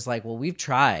for you is like, well, we've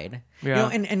tried.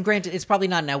 Yeah. You know, and granted, it's probably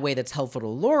not in a way that's helpful to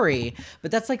Lori, but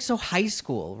that's like so high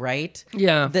school, right?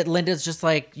 Yeah. That Linda's just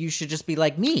like, you should just be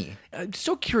like me. I'm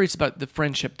so curious about the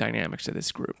friendship dynamics of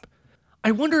this group.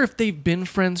 I wonder if they've been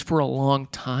friends for a long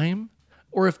time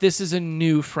or if this is a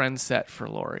new friend set for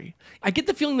Lori. I get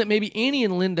the feeling that maybe Annie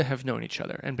and Linda have known each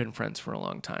other and been friends for a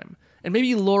long time. And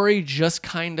maybe Lori just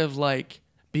kind of like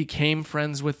became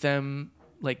friends with them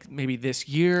like maybe this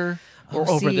year or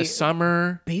over the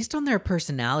summer. Based on their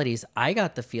personalities, I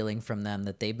got the feeling from them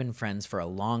that they've been friends for a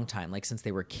long time, like since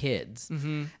they were kids.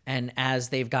 Mm-hmm. And as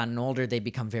they've gotten older, they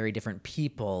become very different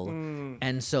people.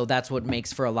 And so that's what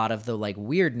makes for a lot of the like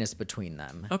weirdness between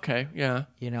them. Okay, yeah.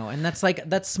 You know, and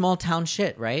that's small town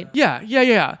shit, right?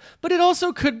 Yeah. But it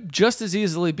also could just as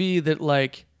easily be that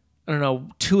like, I don't know,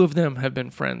 two of them have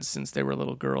been friends since they were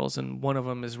little girls and one of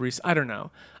them is recent. I don't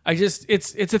know. It's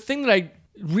a thing that I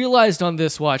realized on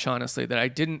this watch, honestly, that I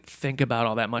didn't think about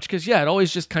all that much. Because, it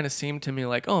always just kind of seemed to me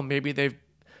like, oh, maybe they've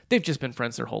just been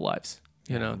friends their whole lives.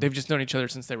 You know, they've just known each other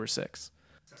since they were 6.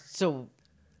 So,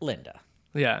 Linda.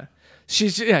 Yeah.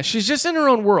 She's just in her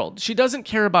own world. She doesn't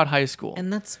care about high school.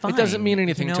 And that's fine. It doesn't mean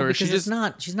anything to her. Because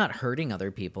she's not hurting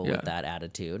other people with that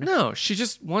attitude. No, she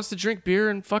just wants to drink beer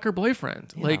and fuck her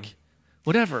boyfriend. Yeah. Like,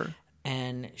 whatever.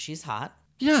 And she's hot.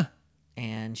 Yeah.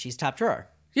 And she's top drawer.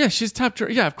 Yeah, she's top drawer.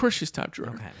 Yeah, of course she's top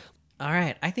drawer. Okay. All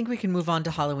right. I think we can move on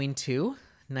to Halloween 2,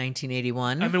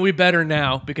 1981. I mean, we better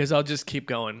now because I'll just keep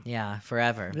going. Yeah,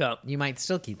 forever. Yeah. You might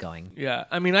still keep going. Yeah.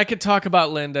 I mean, I could talk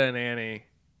about Linda and Annie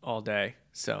all day.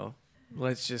 So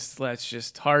let's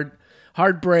just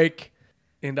hard break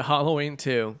into Halloween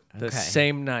 2 the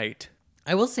same night.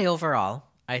 I will say overall,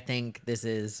 I think this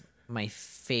is my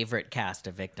favorite cast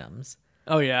of victims.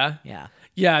 Oh, yeah? Yeah.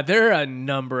 Yeah, there are a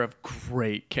number of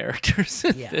great characters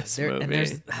in this movie.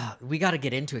 And we got to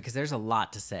get into it because there's a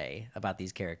lot to say about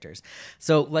these characters.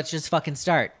 So let's just fucking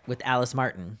start with Alice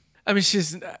Martin. I mean,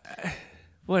 she's...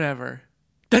 whatever.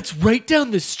 That's right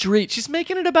down the street. She's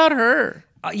making it about her.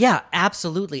 Yeah,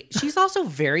 absolutely. She's also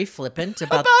very flippant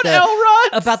about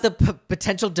the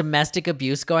potential domestic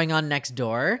abuse going on next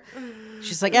door.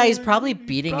 She's like, yeah, he's probably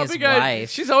beating his wife.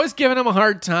 She's always giving him a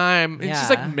hard time. And she's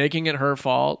like making it her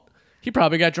fault. He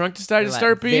probably got drunk to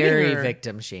start beating her. Very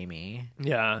victim shamey.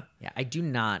 Yeah. Yeah, I do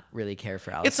not really care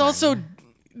for Alice. It's also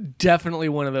definitely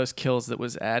one of those kills that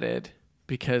was added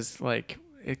because like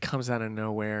it comes out of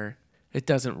nowhere. It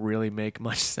doesn't really make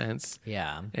much sense.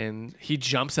 Yeah. And he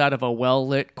jumps out of a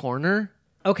well-lit corner.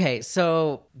 Okay,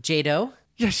 so Jado.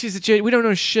 Yeah, she's a Jado. We don't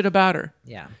know shit about her.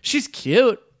 Yeah. She's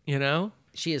cute, you know?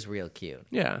 She is real cute.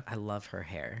 Yeah. I love her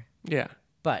hair. Yeah.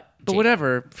 But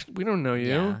whatever. We don't know you.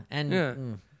 Yeah.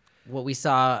 And what we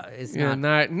saw is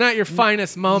not your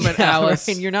finest moment, Alice.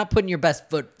 Right? You're not putting your best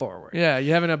foot forward. Yeah,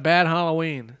 you're having a bad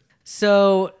Halloween.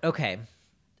 So, okay.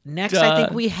 Next, I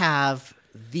think we have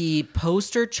the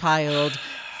poster child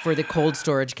for the cold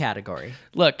storage category.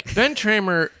 Look, Ben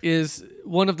Tramer is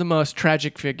one of the most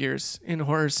tragic figures in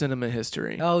horror cinema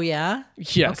history. Oh, yeah?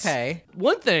 Yes. Okay.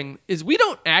 One thing is we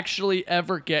don't actually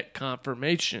ever get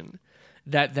confirmation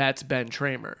that that's Ben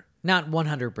Tramer. Not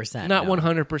 100%. Not no.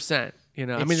 100%. You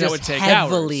know, It's I mean, that just would take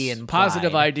heavily hours. implied.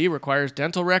 Positive ID requires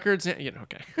dental records. You know,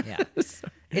 okay. Yeah.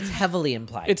 It's heavily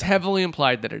implied. It's heavily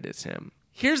implied that it is him.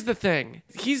 Here's the thing.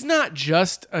 He's not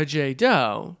just a J.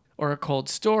 Doe or a cold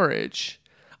storage.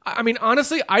 I mean,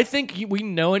 honestly, I think we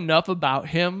know enough about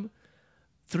him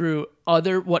through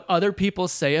what other people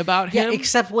say about him. Yeah,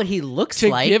 except what he looks to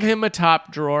like. give him a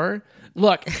top drawer.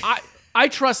 Look, I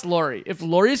trust Laurie. If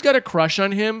Laurie's got a crush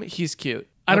on him, he's cute.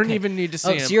 I don't even need to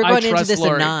see him. So you're going into this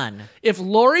Laurie. anon. If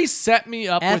Laurie set me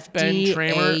up with Ben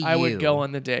Tramer, I would FDAU. go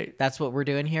on the date. That's what we're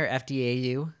doing here.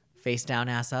 FDAU, face down,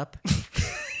 ass up.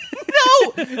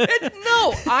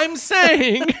 No, I'm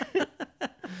saying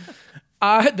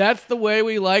that's the way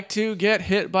we like to get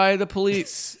hit by the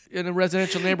police in a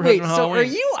residential neighborhood Wait, on so Halloween. are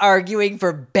you arguing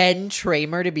for Ben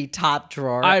Tramer to be top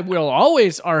drawer? I will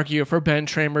always argue for Ben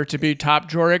Tramer to be top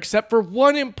drawer, except for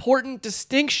one important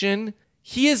distinction.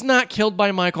 He is not killed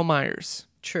by Michael Myers.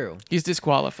 True. He's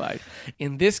disqualified.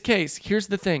 In this case, here's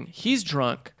the thing. He's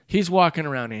drunk. He's walking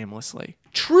around aimlessly.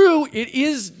 True, it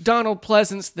is Donald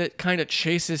Pleasance that kind of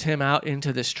chases him out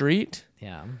into the street.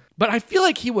 Yeah. But I feel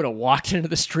like he would have walked into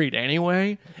the street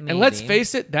anyway. And let's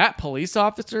face it, that police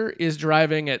officer is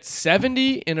driving at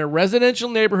 70 in a residential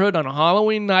neighborhood on a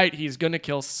Halloween night. He's going to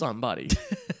kill somebody.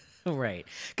 Right.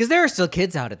 Because there are still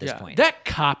kids out at this point. That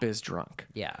cop is drunk.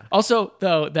 Yeah. Also,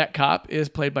 though, that cop is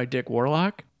played by Dick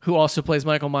Warlock, who also plays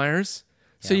Michael Myers.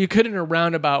 So you could, in a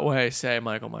roundabout way, say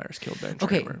Michael Myers killed Ben Tramer.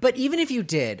 Okay, but even if you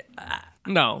did,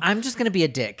 No. I'm just going to be a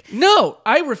dick. No,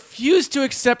 I refuse to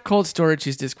accept cold storage.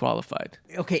 He's disqualified.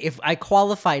 Okay, if I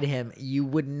qualified him, you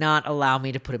would not allow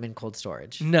me to put him in cold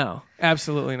storage. No,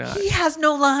 absolutely not. He has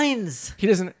no lines. He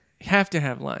doesn't have to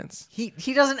have lines. He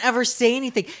doesn't ever say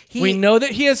anything. We know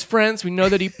that he has friends. We know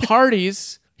that he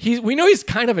parties. We know he's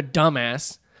kind of a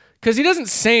dumbass because he doesn't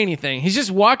say anything. He's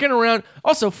just walking around.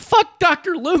 Also, fuck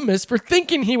Dr. Loomis for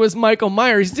thinking he was Michael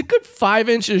Myers. He's a good 5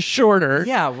 inches shorter.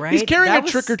 Yeah, right? He's carrying That a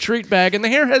was- trick-or-treat bag, and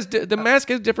the mask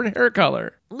has different hair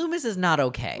color. Loomis is not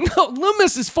okay. No,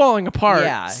 Loomis is falling apart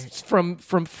Yeah. from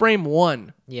frame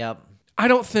one. Yep. I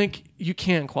don't think you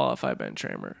can qualify Ben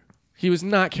Tramer. He was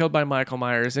not killed by Michael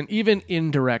Myers, and even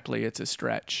indirectly, it's a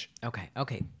stretch.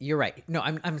 Okay. You're right. No,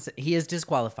 he is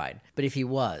disqualified. But if he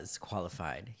was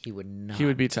qualified, he would not. He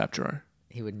would be top drawer.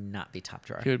 He would not be top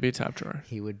drawer. He would be top drawer.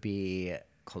 He would be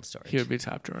cold storage. He would be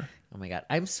top drawer. Oh my god,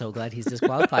 I'm so glad he's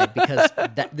disqualified because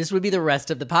this would be the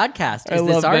rest of the podcast. I Is love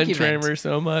this Ben argument? Tramer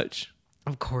so much.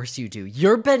 Of course you do.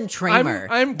 You're Ben Tramer.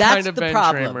 I'm That's kind of the Ben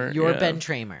problem. Tramer, You're yeah. Ben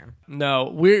Tramer.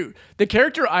 No, the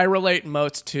character I relate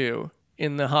most to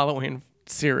in the Halloween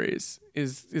series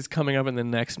is coming up in the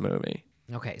next movie.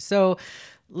 Okay, so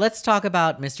let's talk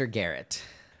about Mr. Garrett.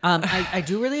 I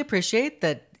do really appreciate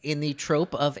that in the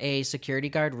trope of a security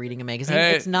guard reading a magazine,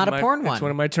 it's not a porn one. It's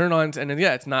one of my turn-ons, and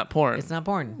it's not porn. It's not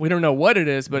porn. We don't know what it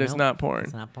is, but it's Nope, not porn.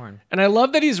 It's not porn. And I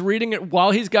love that he's reading it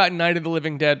while he's got Night of the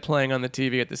Living Dead playing on the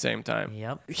TV at the same time.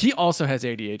 Yep. He also has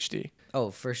ADHD. Oh,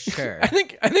 for sure. I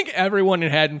think everyone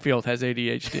in Haddonfield has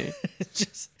ADHD. It's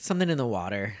just something in the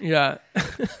water. Yeah.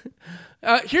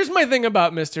 Here's my thing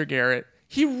about Mr. Garrett.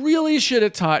 He really should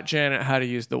have taught Janet how to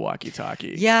use the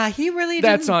walkie-talkie. Yeah, he really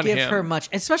That's didn't on give him. her much.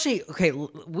 Especially,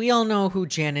 we all know who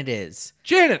Janet is.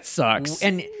 Janet sucks.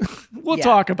 And We'll yeah.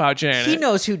 talk about Janet. he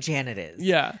knows who Janet is.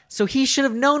 Yeah. So he should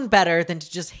have known better than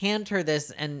to just hand her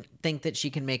this and think that she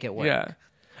can make it work. Yeah.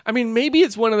 I mean, maybe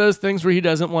it's one of those things where he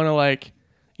doesn't want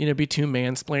to be too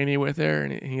mansplaining with her,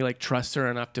 and he trusts her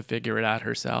enough to figure it out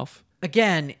herself.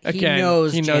 Again, he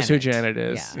knows who Janet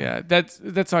is. Yeah.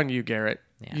 That's on you, Garrett.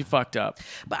 Yeah. You fucked up.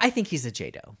 But I think he's a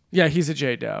J-Doe. Yeah, he's a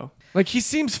J-Doe. He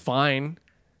seems fine.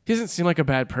 He doesn't seem like a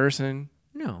bad person,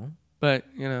 No. but,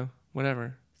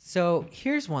 whatever. So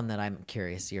here's one that I'm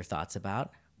curious your thoughts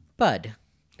about. Bud.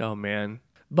 Oh, man.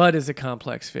 Bud is a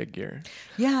complex figure.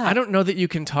 Yeah. I don't know that you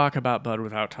can talk about Bud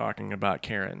without talking about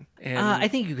Karen. And I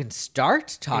think you can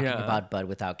start talking Yeah. about Bud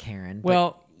without Karen.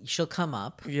 Well- but she'll come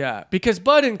up. yeah, because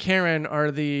Bud and Karen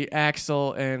are the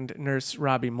Axel and Nurse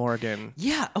Robbie Morgan.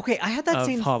 Yeah. Okay. I had that Of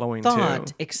same Halloween thought,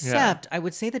 2. except I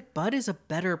would say that Bud is a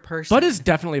better person. Bud is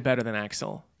definitely better than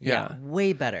Axel. Yeah.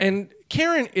 way better. And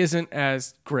Karen isn't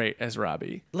as great as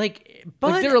Robbie.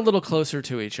 Bud, They're a little closer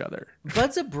to each other.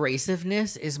 Bud's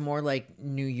abrasiveness is more like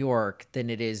New York than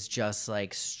it is just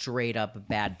straight up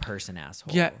bad person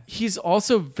asshole. Yeah, he's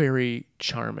also very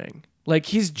charming.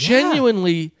 He's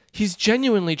genuinely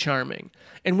charming.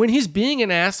 And when he's being an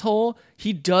asshole,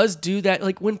 he does do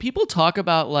that. When people talk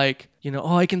about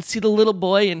oh, I can see the little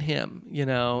boy in him,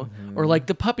 or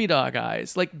the puppy dog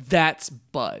eyes, that's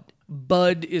Bud.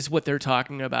 Bud is what they're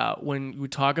talking about when you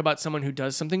talk about someone who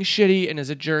does something shitty and is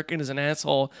a jerk and is an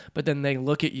asshole, but then they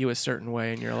look at you a certain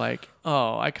way and you're like,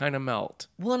 oh, I kind of melt.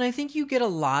 Well, and I think you get a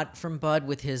lot from Bud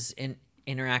with his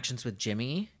interactions with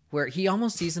Jimmy, where he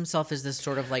almost sees himself as this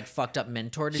sort of fucked up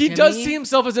mentor to Jimmy. He does see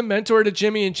himself as a mentor to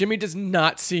Jimmy, and Jimmy does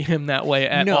not see him that way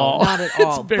at No, all. not at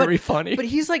all. It's very funny. But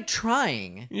he's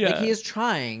trying. Yeah. He is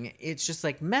trying. It's just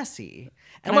messy.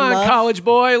 And Come on, college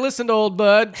boy, listen to old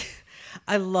Bud.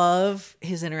 I love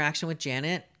his interaction with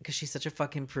Janet because she's such a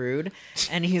fucking prude.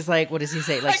 And he's like, what does he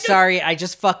say? Like, sorry, I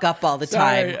just fuck up all the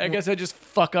Sorry, time. I guess I just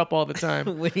fuck up all the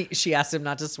time. When she asked him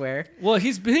not to swear. Well,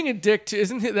 he's being a dick too.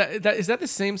 Isn't it? Is that the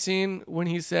same scene when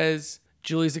he says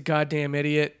Julie's a goddamn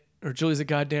idiot or Julie's a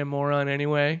goddamn moron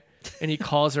anyway? And he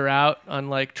calls her out on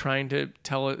like trying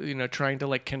to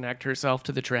like connect herself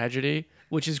to the tragedy,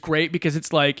 which is great because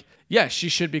it's like, yeah, she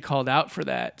should be called out for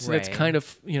that. So Right. it's kind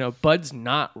of, Bud's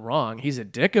not wrong. He's a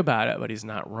dick about it, but he's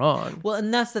not wrong. Well,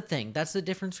 and that's the thing. That's the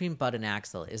difference between Bud and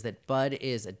Axel is that Bud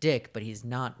is a dick, but he's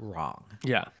not wrong.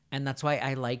 Yeah. And that's why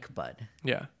I like Bud.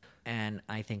 Yeah. And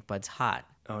I think Bud's hot.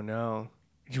 Oh no.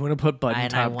 You want to put Bud in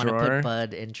And I top want to drawer? put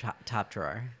Bud in top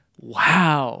drawer.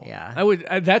 Wow. Yeah. I would.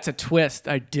 That's a twist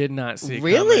I did not see.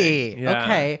 Really? coming. Yeah.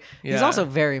 Okay. He's Yeah. also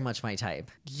very much my type.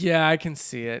 Yeah, I can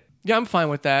see it. Yeah, I'm fine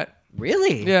with that.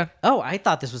 Really? Yeah. Oh, I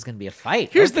thought this was going to be a fight.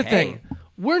 Here's the Okay. thing: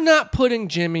 we're not putting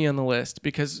Jimmy on the list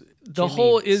because the Jimmy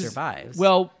whole is survives.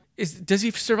 Well, does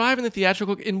he survive in the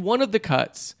theatrical? In one of the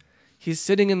cuts, he's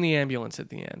sitting in the ambulance at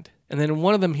the end, and then in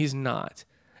one of them he's not.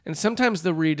 And sometimes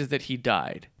the read is that he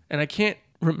died, and I can't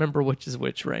remember which is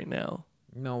which right now.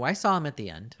 No, I saw him at the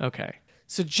end. Okay.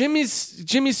 So Jimmy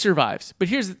survives, but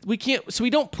we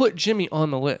don't put Jimmy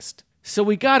on the list. So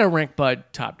we gotta rank Bud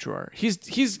top drawer. He's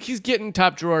getting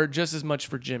top drawer just as much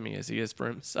for Jimmy as he is for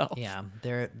himself. Yeah,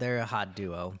 they're a hot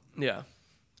duo. Yeah.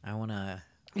 I want to.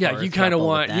 Yeah, you kind of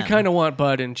want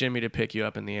Bud and Jimmy to pick you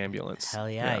up in the ambulance. Hell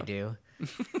yeah, I do.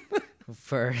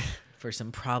 for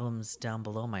some problems down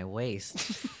below my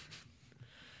waist.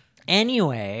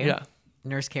 Anyway, Yeah.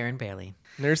 Nurse Karen Bailey.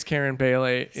 Nurse Karen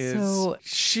Bailey is So-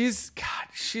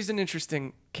 she's an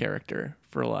interesting character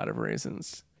for a lot of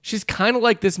reasons. She's kind of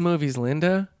like this movie's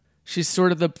Linda. She's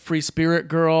sort of the free spirit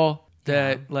girl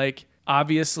that like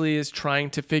obviously is trying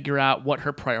to figure out what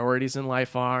her priorities in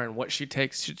life are and what should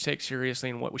take seriously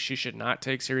and what she should not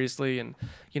take seriously, and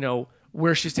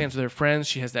where she stands with her friends.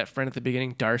 She has that friend at the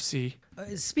beginning, Darcy.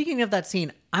 Speaking of that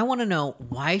scene, I want to know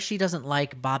why she doesn't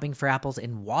like bobbing for apples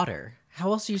in water.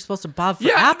 How else are you supposed to bob for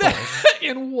apples?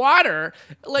 In water.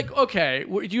 Like, okay,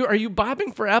 are you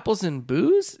bobbing for apples in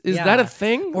booze? Is Yeah. that a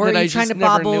thing Or that are I you trying just to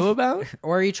never bobble knew about?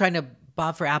 Or are you trying to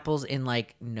bob for apples in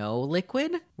like no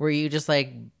liquid? Where you just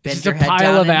like bend Just your a head pile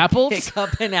down of and apples? pick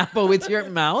up an apple with your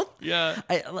mouth? Yeah.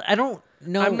 I don't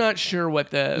know. I'm not sure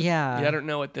what the Yeah. I don't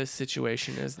know what the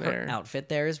situation is there. Her outfit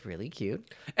there is really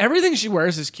cute. Everything she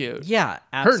wears is cute. Yeah, Her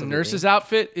absolutely. nurse's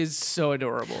outfit is so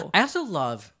adorable. I also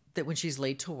love that when she's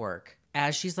late to work,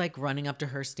 as she's like running up to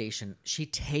her station, she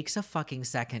takes a fucking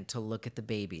second to look at the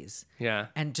babies. Yeah.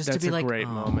 And just That's to be a like, great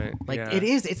oh. moment. Like Yeah. it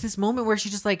is. It's this moment where she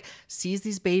just like sees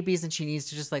these babies and she needs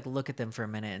to just like look at them for a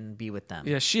minute and be with them.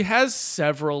 Yeah, she has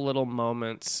several little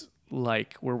moments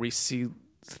like where we see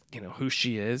who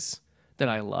she is that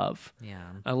I love. Yeah.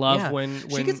 I love Yeah. when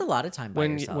she gets a lot of time by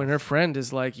herself. when her friend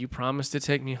is like, "You promised to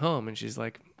take me home," and she's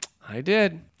like, "I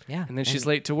did." Yeah. And then she's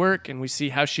late to work, and we see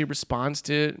how she responds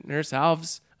to Nurse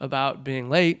Alves about being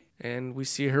late, and we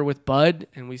see her with Bud,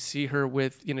 and we see her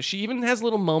with she even has a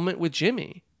little moment with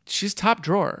Jimmy. She's top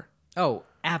drawer. Oh,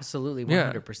 absolutely,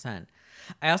 100%.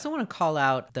 I also want to call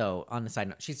out, though, on the side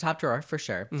note, she's top drawer for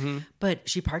sure, but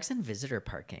she parks in visitor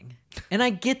parking. And I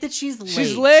get that she's late.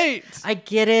 She's late. I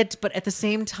get it, but at the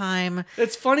same time,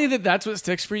 It's funny that that's what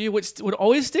sticks for you. What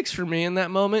always sticks for me in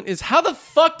that moment is how the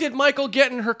fuck did Michael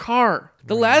get in her car?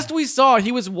 The last we saw,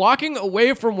 he was walking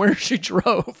away from where she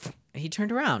drove. he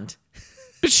turned around.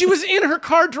 But she was in her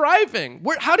car driving.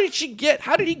 How did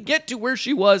he get to where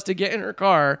she was to get in her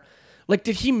car? Like,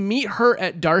 did he meet her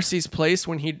at Darcy's place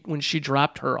when she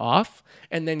dropped her off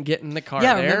and then get in the car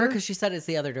Yeah, there? remember because she said it's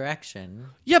the other direction.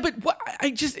 Yeah, but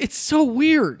it's so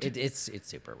weird. It's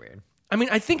super weird. I mean,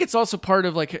 I think it's also part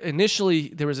of like initially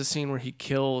there was a scene where he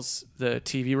kills the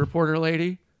TV reporter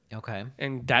lady. Okay.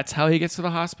 And that's how he gets to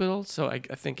the hospital. So I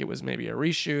think it was maybe a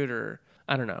reshoot or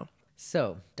I don't know.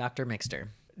 So, Dr. Mixter.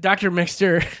 Dr.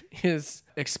 Mixter is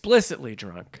explicitly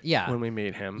drunk Yeah. when we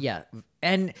meet him. Yeah.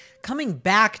 And coming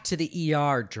back to the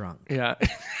ER drunk. Yeah.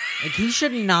 Like, he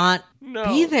should not No.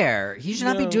 be there. He should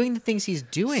not be No. doing the things he's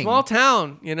doing. Small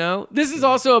town, This is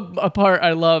also a part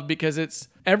I love because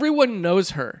everyone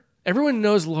knows her. Everyone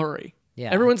knows Laurie.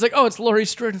 Yeah. Everyone's like, oh, it's Laurie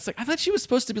Strode. It's like, I thought she was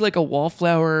supposed to be like a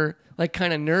wallflower, like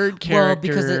kind of nerd character.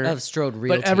 Well, because of Strode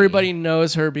Realty. But everybody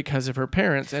knows her because of her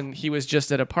parents. And he was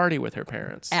just at a party with her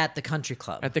parents. At the country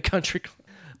club. At the country club.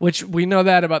 Which we know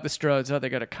that about the Strodes. Oh, they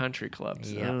got a country club.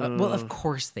 So. Yeah. Well, of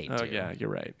course they do. Oh, yeah, you're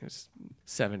right. It's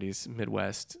 70s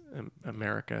Midwest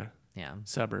America. Yeah.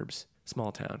 Suburbs.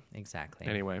 Small town. Exactly.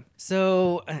 Anyway.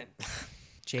 So,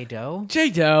 J. Doe? J.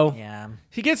 Doe. Yeah.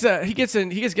 He gets got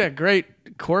a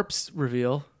great corpse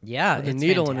reveal. Yeah, With the it's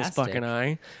needle in his fantastic. fucking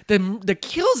eye. The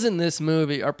kills in this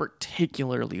movie are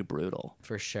particularly brutal.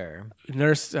 For sure.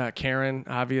 Nurse Karen,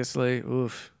 obviously.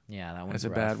 Oof. Yeah, that one's That's a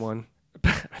rough. bad one.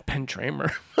 Ben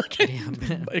Tramer.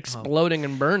 Exploding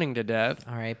and burning to death.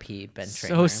 R.I.P. Ben Tramer.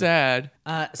 So sad.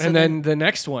 So and then the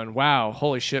next one. Wow.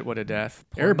 Holy shit, what a death.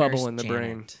 poor Air bubble Nurse in the Janet,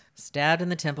 brain. stabbed in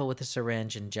the temple with a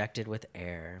syringe injected with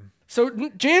air. So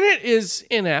Janet is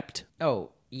inept Oh,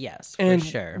 yes, for and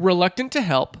sure. reluctant to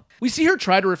help. We see her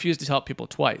try to refuse to help people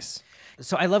twice.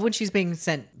 So I love when she's being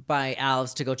sent by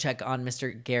Alves to go check on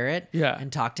Mr. Garrett Yeah. and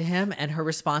talk to him, and her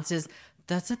response is,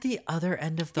 "That's at the other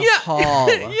end of the Yeah. hall."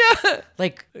 Yeah.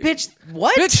 Like, bitch,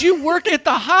 what? Bitch, you work at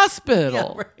the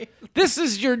hospital. Yeah, right. This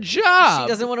is your job. She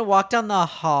doesn't want to walk down the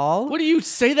hall. What do you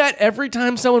say that every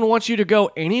time someone wants you to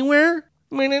go anywhere?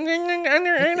 In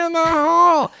the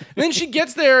hall. And then she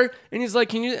gets there and he's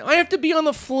like, I have to be on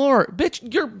the floor.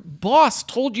 Bitch, your boss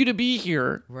told you to be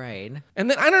here. Right. And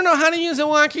then I don't know how to use a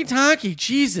walkie-talkie.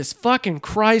 Jesus fucking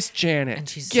Christ, Janet. And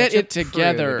she's Get such a it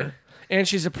together. prude. And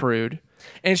she's a prude.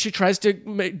 And she tries to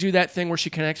do that thing where she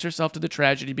connects herself to the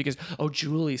tragedy because,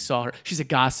 Julie saw her. She's a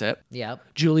gossip. Yep.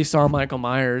 Julie saw Michael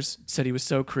Myers, said he was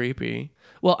so creepy.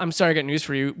 Well, I'm sorry, I got news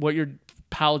for you. What your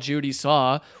pal Judy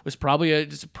saw was probably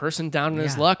just a person down in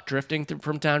his Yeah. luck, drifting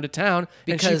from town to town,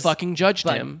 and she Because- fucking judged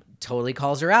But him. totally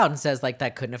calls her out and says, like,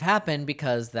 that couldn't have happened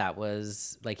because that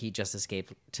was, like, he just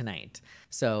escaped tonight.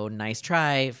 So nice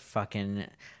try, fucking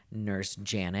Nurse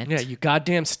Janet. Yeah, you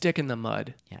goddamn stick in the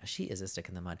mud. Yeah, she is a stick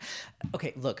in the mud.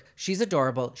 Okay, look, she's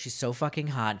adorable. She's so fucking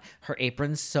hot. Her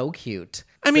apron's so cute.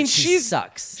 I mean, but she she's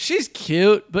sucks. She's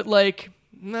cute, but like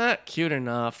not cute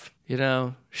enough. You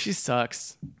know, she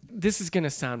sucks. This is gonna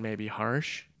sound maybe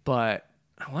harsh, but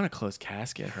I want to close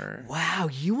casket her. Wow,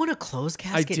 you want to close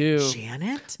casket do.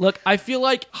 Janet? Look, I feel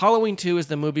like Halloween 2 is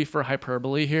the movie for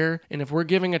hyperbole here, and if we're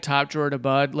giving a top drawer to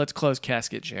Bud, let's close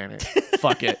casket Janet.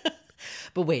 Fuck it.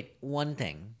 But wait, one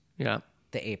thing. Yeah.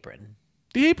 The apron.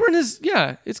 The apron is,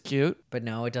 it's cute. But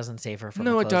no, it doesn't save her from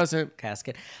No, a it closed doesn't.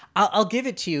 casket. I'll give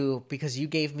it to you because you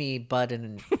gave me Bud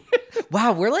and...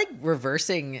 Wow, we're like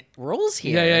reversing roles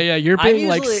here. Yeah. You're I'm being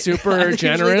like usually- super I'm usually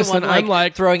generous, the one, and I'm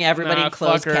like throwing everybody nah, in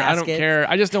closed fuck her. caskets. I don't care.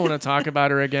 I just don't want to talk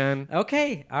about her again.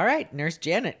 Okay, all right, Nurse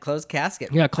Janet, closed casket.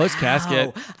 Yeah, closed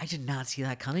casket. I did not see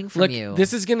that coming from Look, you.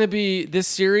 this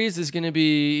series is gonna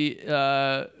be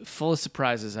full of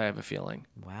surprises. I have a feeling.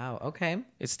 Wow. Okay.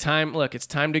 It's time. Look, it's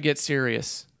time to get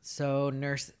serious. So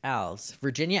Nurse Alves,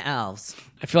 Virginia Alves.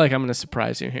 I feel like I'm gonna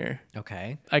surprise you here.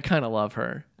 Okay. I kind of love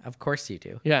her. Of course you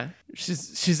do. Yeah,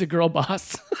 she's a girl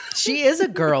boss. She is a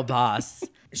girl boss.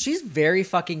 She's very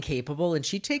fucking capable and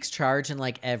she takes charge in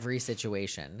like every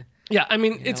situation. Yeah, I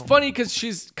mean, it's funny because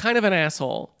she's kind of an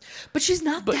asshole. But she's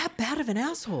not that bad of an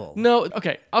asshole. No,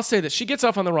 okay, I'll say this. She gets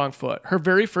off on the wrong foot. Her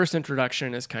very first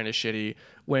introduction is kind of shitty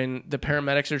when the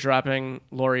paramedics are dropping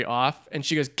Lori off and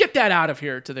she goes, "Get that out of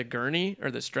here," to the gurney or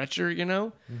the stretcher, you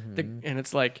know? And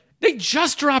it's like, they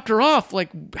just dropped her off.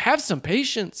 Like, have some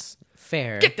patience.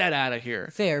 Fair. Get that out of here.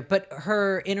 Fair. But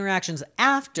her interactions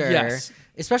after, Yes.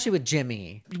 especially with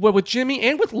Jimmy. Well, with Jimmy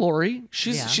and with Lori,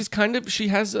 she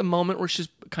has a moment where she's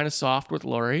kind of soft with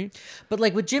Lori. But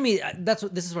like with Jimmy, this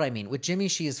is what I mean. With Jimmy,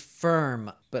 she is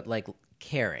firm, but like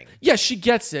caring. Yeah, she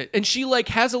gets it. And she like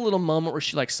has a little moment where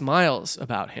she like smiles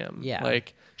about him. Yeah.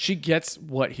 Like she gets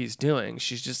what he's doing.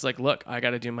 She's just like, look, I got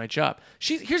to do my job.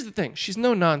 Here's the thing. She's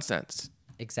no nonsense.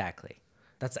 Exactly.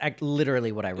 That's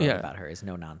literally what I wrote Yeah. about her is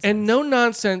no nonsense. And no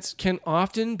nonsense can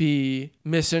often be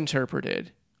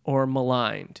misinterpreted or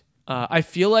maligned. I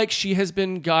feel like she has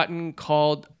been gotten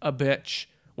called a bitch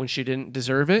when she didn't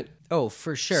deserve it. Oh,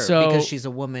 for sure. So- because she's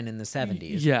a woman in the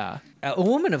 70s. Yeah. A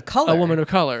woman of color. A woman of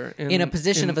color. in a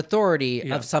position of authority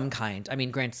of some kind. I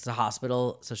mean, granted, it's a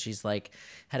hospital, so she's like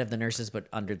head of the nurses, but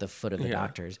under the foot of the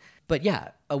doctors. But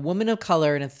yeah, a woman of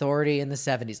color in authority in the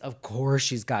 70s. Of course,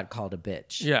 she's got called a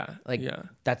bitch. Yeah. Like, yeah.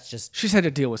 that's just, She's had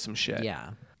to deal with some shit.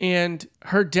 yeah. And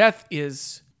her death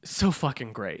is so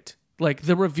fucking great. Like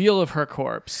the reveal of her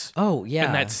corpse. Oh, yeah.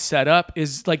 And that setup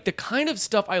is like the kind of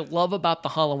stuff I love about the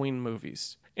Halloween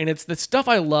movies. And it's the stuff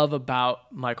I love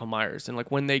about Michael Myers. And like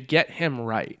when they get him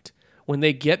right, when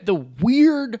they get the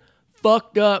weird,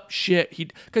 fucked up shit,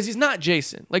 because he's not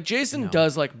Jason. Like Jason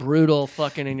does like brutal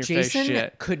fucking in your face Jason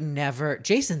shit. could never,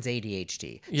 Jason's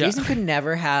ADHD. Yeah. Jason could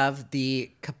never have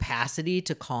the capacity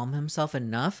to calm himself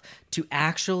enough to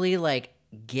actually like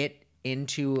get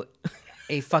into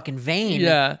a fucking vein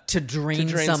Yeah. to drain, To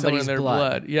drain someone somebody's of their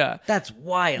blood. Yeah. That's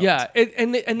wild. Yeah,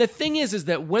 and the thing is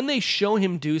that when they show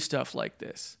him do stuff like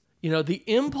this, you know, the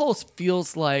impulse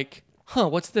feels like,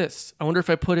 what's this? I wonder if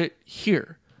I put it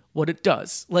here. what it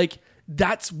does. Like,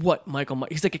 that's what Michael Myers,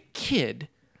 he's like a kid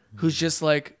who's just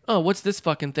like, oh, what's this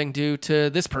fucking thing do to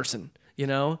this person? You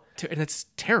know? And it's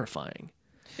terrifying.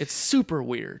 It's super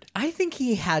weird. I think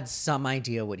he had some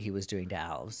idea what he was doing to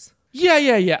elves. Yeah.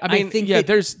 I mean, think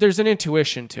there's an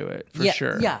intuition to it for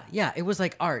sure. Yeah. It was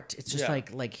like art. It's just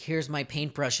like here's my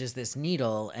paintbrush is this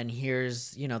needle, and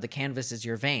here's the canvas is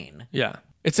your vein. Yeah,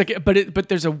 it's like, but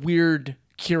there's a weird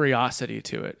curiosity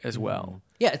to it as well.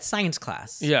 Yeah, it's science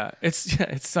class. Yeah,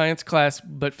 it's science class,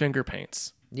 but finger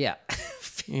paints. Yeah.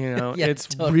 It's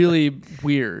totally. Really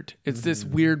weird. It's this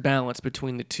weird balance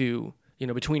between the two.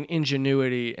 Between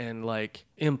ingenuity and like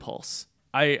impulse.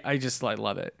 I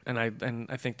love it, and I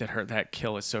think that that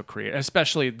kill is so creative,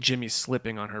 especially Jimmy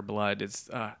slipping on her blood.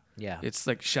 It's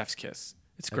like chef's kiss.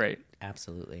 It's great,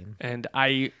 absolutely. And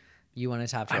you want a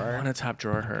top drawer? I want to top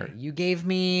drawer her. Okay. You gave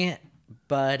me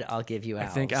Bud. I'll give you Alves. I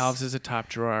think Alves is a top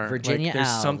drawer. Virginia there's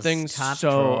Alves, something top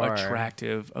so drawer.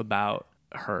 attractive about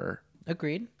her.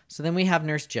 Agreed. So then we have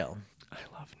Nurse Jill. I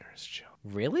love Nurse Jill.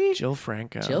 Really? Jill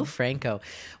Franco. Jill Franco.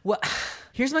 Well,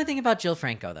 here's my thing about Jill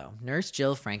Franco, though. Nurse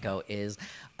Jill Franco is,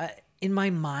 in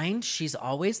my mind, she's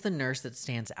always the nurse that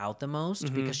stands out the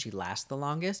most because she lasts the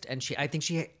longest, and I think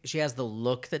she has the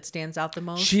look that stands out the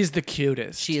most. She's the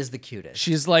cutest. She is the cutest.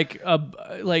 She's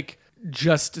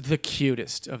just the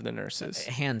cutest of the nurses,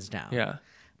 hands down. Yeah,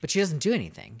 but she doesn't do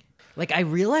anything. Like, I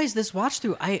realized this watch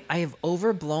through, I have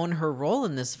overblown her role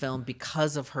in this film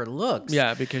because of her looks.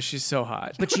 Yeah, because she's so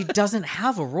hot. But she doesn't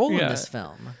have a role in this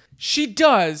film. She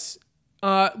does.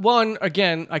 One,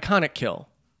 again, iconic kill.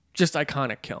 Just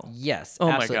iconic kill. Yes. Oh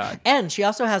absolutely. my God. And she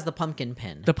also has the pumpkin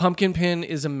pin. The pumpkin pin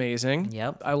is amazing.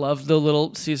 Yep. I love the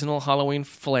little seasonal Halloween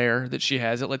flair that she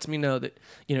has. It lets me know that,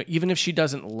 even if she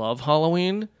doesn't love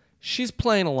Halloween, she's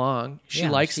playing along. She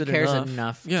likes it enough. She cares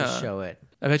enough to show it.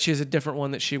 I bet she has a different one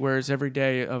that she wears every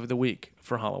day of the week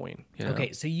for Halloween.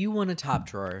 Okay, so you want a top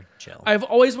drawer Jill. I've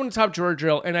always wanted top drawer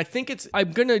Jill, and I think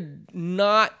I'm going to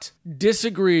not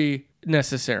disagree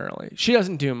necessarily. She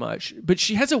doesn't do much, but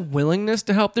she has a willingness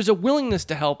to help. There's a willingness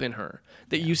to help in her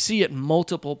that you see at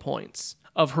multiple points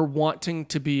of her wanting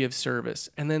to be of service.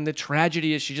 And then the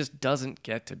tragedy is she just doesn't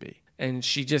get to be, and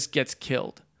she just gets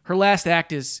killed. Her last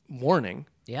act is warning.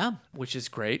 Yeah. Which is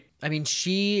great. I mean,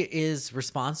 she is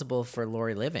responsible for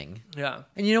Lori living. Yeah.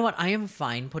 And you know what? I am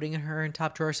fine putting her in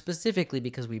top drawer specifically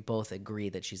because we both agree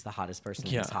that she's the hottest person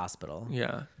in this hospital.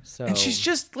 Yeah. So, and she's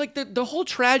just like the whole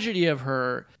tragedy of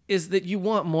her is that you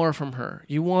want more from her.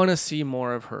 You want to see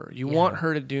more of her. You want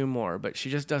her to do more, but she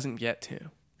just doesn't get to.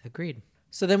 Agreed.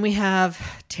 So then we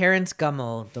have Terrence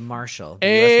Gummel, the marshal, the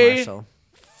U.S. Marshal.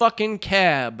 Fucking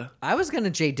cab. I was going to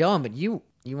J. Doan, but you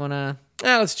want to...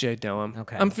 Let's J. Doan.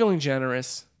 Okay. I'm feeling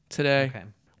generous today. Okay.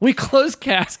 We close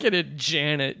casketed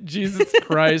Janet. Jesus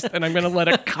Christ. And I'm going to let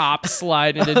a cop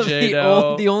slide into J.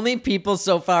 Doan. The only people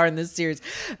so far in this series.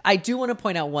 I do want to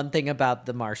point out one thing about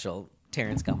the marshal,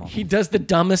 Terrence Gummel. He does the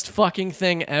dumbest fucking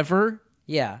thing ever.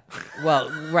 Yeah. Well,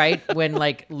 right when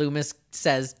like Loomis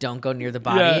says don't go near the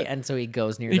body, and so he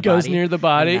goes near the body. He goes near the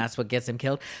body. And that's what gets him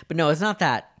killed. But no, it's not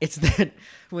that. It's that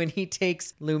when he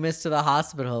takes Loomis to the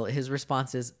hospital, his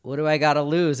response is, "What do I got to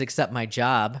lose except my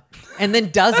job?" And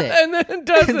then does it. and then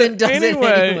does it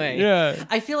anyway. Yeah.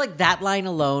 I feel like that line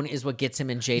alone is what gets him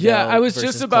in J-Doe. Yeah, I was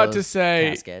just about to say,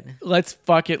 casket. let's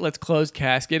close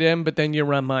casket him, but then you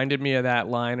reminded me of that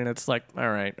line, and it's like, all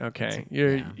right, okay,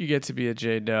 you get to be a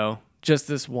J-Doe. Just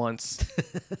this once.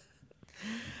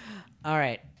 All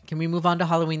right. Can we move on to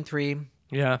Halloween 3?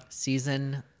 Yeah.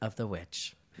 Season of the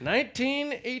Witch.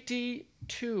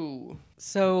 1982.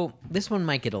 So this one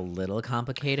might get a little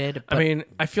complicated. But I mean,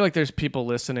 I feel like there's people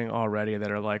listening already that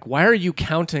are like, why are you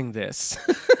counting this?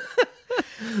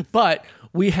 But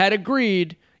we had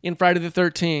agreed in Friday the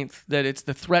 13th that it's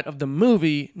the threat of the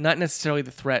movie, not necessarily the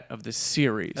threat of the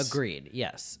series. Agreed,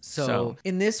 yes. So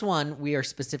in this one, we are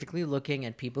specifically looking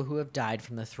at people who have died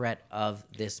from the threat of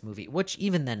this movie, which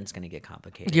even then it's going to get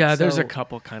complicated. Yeah, there's a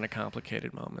couple kind of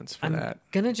complicated moments for that. I'm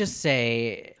going to just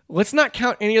say... Let's not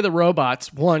count any of the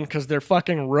robots. One, because they're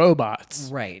fucking robots.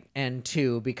 Right. And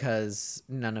two, because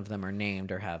none of them are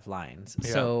named or have lines.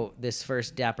 Yeah. So this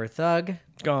first dapper thug...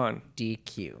 Gone.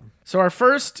 DQ. So our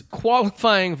first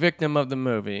qualifying victim of the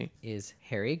movie... is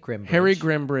Harry Grimbridge. Harry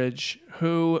Grimbridge,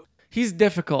 who... He's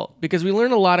difficult, because we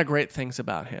learn a lot of great things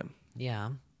about him.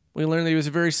 Yeah. We learn that he was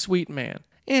a very sweet man.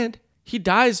 And he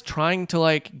dies trying to,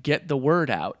 like, get the word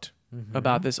out.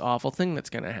 About this awful thing that's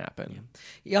going to happen. Yeah.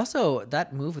 He also,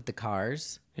 that move with the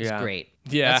cars is great.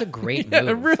 Yeah. That's a great move.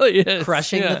 It really is.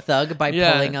 Crushing the thug by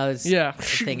pulling a the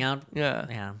thing out.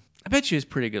 Yeah. I bet she was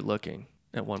pretty good looking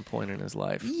at one point in his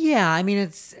life. Yeah, I mean,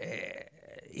 it's...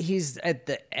 he's at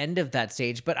the end of that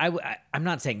stage, but I'm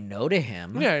not saying no to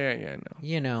him. Yeah, no.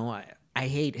 You know, I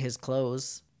hate his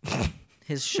clothes.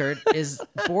 His shirt is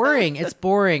boring. It's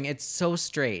boring. It's so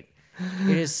straight.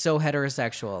 It is so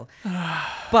heterosexual.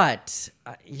 But,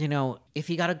 you know, if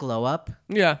he got a glow up,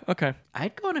 Yeah, okay.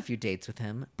 I'd go on a few dates with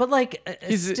him. But, like,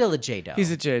 he's still a J-Doe.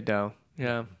 He's a J-Doe.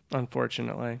 Yeah,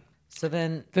 unfortunately. So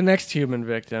then... The next human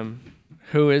victim,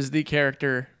 who is the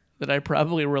character that I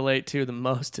probably relate to the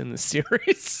most in the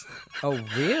series. Oh,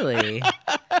 really?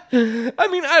 I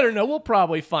mean, I don't know. We'll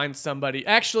probably find somebody.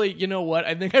 Actually, you know what?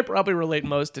 I think I probably relate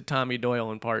most to Tommy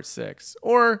Doyle in Part 6.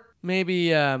 Or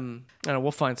maybe, I don't know,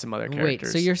 we'll find some other characters.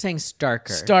 Wait, so you're saying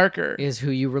Starker? Starker is who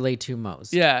you relate to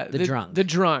most. Yeah. The drunk.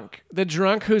 The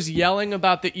drunk who's yelling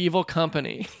about the evil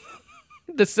company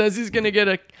that says he's going to get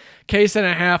a case and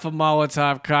a half of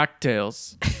Molotov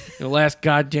cocktails. The last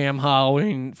goddamn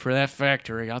Halloween for that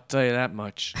factory, I'll tell you that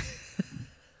much.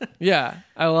 Yeah,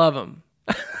 I love him.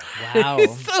 Wow.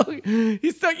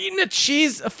 He's so eating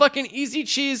a fucking easy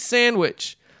cheese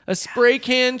sandwich. A spray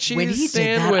can cheese when he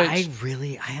sandwich. did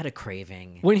that, I had a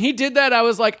craving. When he did that, I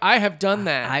was like, I have done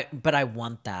that. But I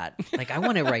want that. Like, I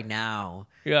want it right now.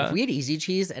 Yeah. If we had easy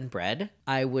cheese and bread,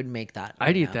 I would make that.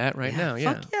 I'd eat that right now.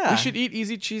 Yeah. Fuck yeah. We should eat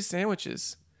easy cheese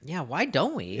sandwiches Yeah, why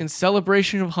don't we? in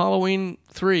celebration of Halloween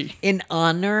 3. In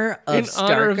honor of In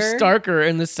honor of Starker? Starker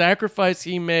and the sacrifice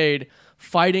he made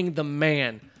fighting the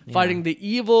man, fighting the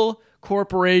evil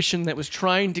corporation that was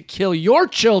trying to kill your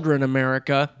children,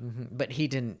 America. But he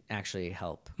didn't actually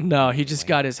help. No, he just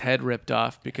got his head ripped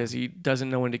off because he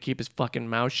doesn't know when to keep his fucking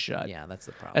mouth shut. Yeah, that's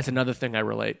the problem. That's another thing I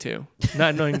relate to.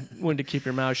 Not knowing when to keep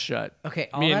your mouth shut. Okay,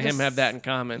 all Me and that him is- have that in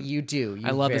common. You do. You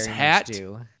I love his very hat. much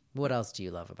do. What else do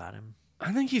you love about him?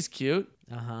 I think he's cute.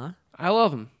 Uh-huh. I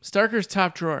love him. Starker's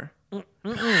top drawer.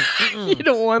 You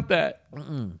don't want that.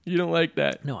 You don't like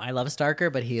that. No, I love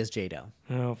Starker, but he is J-Doe.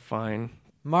 Oh, fine.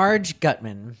 Marge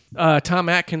Gutman. Tom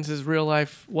Atkins' real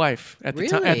life wife at the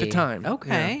time. At the time,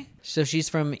 Okay. So she's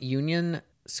from Union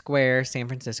Square, San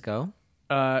Francisco.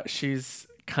 She's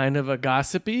kind of a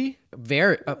gossipy.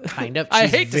 Very kind of. I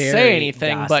She's hate to very say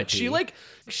anything, but gossipy.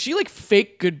 she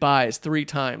faked goodbyes 3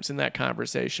 times in that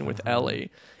conversation with Ellie,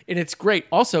 and it's great.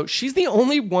 Also, she's the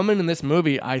only woman in this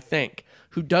movie, I think,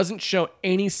 who doesn't show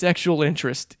any sexual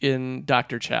interest in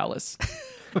Dr. Chalice.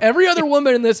 Every other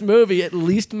woman in this movie at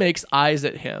least makes eyes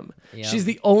at him. Yeah. She's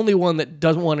the only one that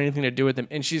doesn't want anything to do with him,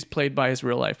 and she's played by his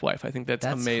real life wife. I think that's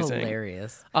amazing.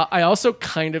 Hilarious. I also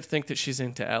kind of think that she's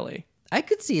into Ellie. I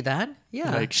could see that.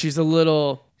 Yeah. Like she's a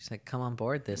little. She's like, come on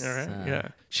board this. Yeah,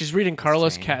 she's reading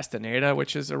Carlos strange. Castaneda,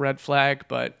 which is a red flag,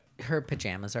 but Her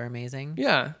pajamas are amazing.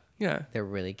 yeah. They're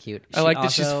really cute. I like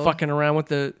that she's fucking around with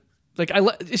the like.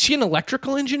 Is she an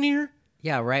electrical engineer?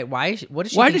 Yeah, right. What does she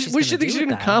What think does she think do she with can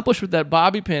that? accomplish with that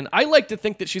bobby pin? I like to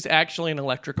think that she's actually an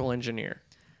electrical engineer.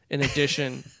 In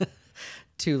addition,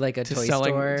 To like a toy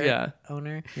selling- store yeah.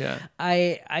 owner. Yeah.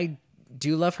 I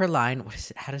do love her line.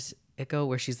 How does it go?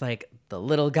 Where she's like, the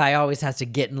little guy always has to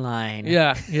get in line.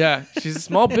 yeah, she's a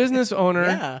small business owner.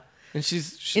 Yeah. And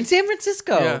she's In San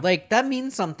Francisco, Yeah. like that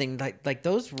means something. Like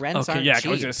those rents okay. aren't Yeah, cheap.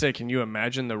 I was gonna say, can you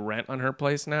imagine the rent on her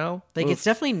place now? Like Oof. it's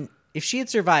definitely, if she had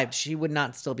survived, she would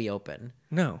not still be open.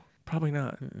 No, probably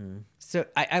not. So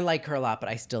I like her a lot, but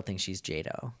I still think she's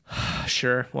J-Doe.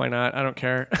 Sure, why not? I don't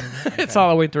care. It's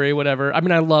Halloween 3, whatever. I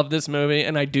mean, I love this movie,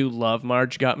 and I do love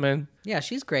Marge Gutman, Yeah,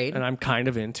 she's great. and I'm kind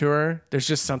of into her. There's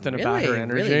just something about her Really?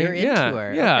 energy. Really? You're into yeah,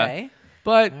 her. Yeah. Okay.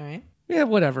 But All right. yeah,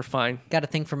 whatever. Fine. Got a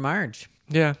thing for Marge.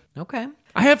 Yeah. Okay.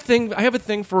 I have a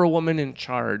thing for a woman in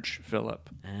charge, Philip.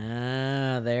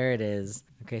 Ah, there it is.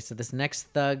 Okay, so this next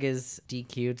thug is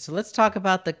DQ'd. So let's talk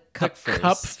about the Kupfers.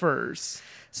 Kupfers.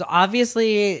 So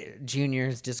obviously,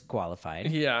 Junior's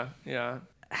disqualified. Yeah.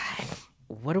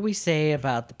 What do we say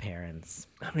about the parents?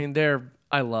 I mean,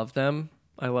 I love them.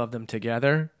 I love them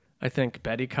together. I think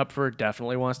Betty Kupfer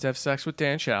definitely wants to have sex with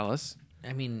Dan Chalice.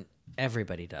 I mean,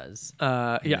 everybody does.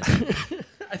 Yeah.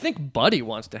 I think Buddy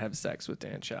wants to have sex with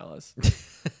Dan Chalice.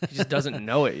 He just doesn't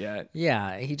know it yet.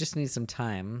 Yeah, he just needs some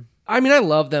time. I mean, I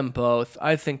love them both.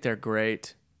 I think they're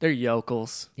great. They're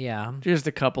yokels. Yeah. Just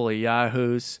a couple of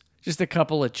yahoos. Just a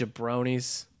couple of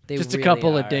jabronis. They just a really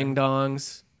couple are. of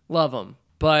ding-dongs. Love them.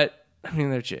 But, I mean,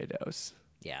 they're J-Dos.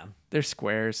 Yeah. They're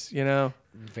squares, you know?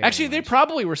 Very Actually, they much.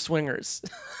 probably were swingers,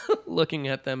 looking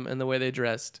at them and the way they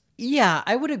dressed. Yeah,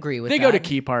 I would agree with They that. go to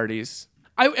key parties.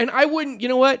 I wouldn't, you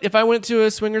know what? If I went to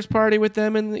a swingers party with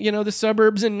them in, the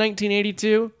suburbs in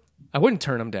 1982, I wouldn't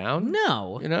turn them down.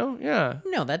 No. You know? Yeah.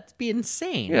 No, that'd be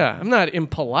insane. Yeah. I'm not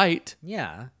impolite.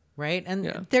 Yeah. right? And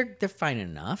Yeah. they're fine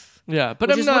enough. Yeah, but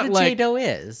Which I'm is not what a like J-Do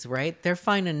is, right? They're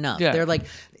fine enough. Yeah. They're like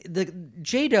the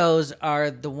J-Dos are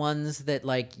the ones that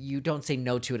like you don't say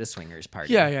no to at a swingers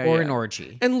party or an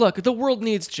orgy. And look, the world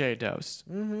needs J-Dos.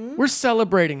 We're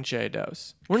celebrating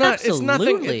J-Dos. We're not.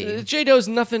 Absolutely. It's nothing. J-Dos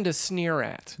nothing to sneer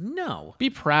at. No. Be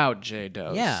proud,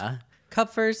 J-Dos. Yeah.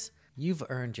 Cupfers, you've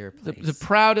earned your place. The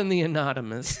proud and the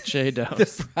anonymous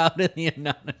J-Dos. Proud and the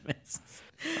anonymous.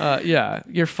 Yeah,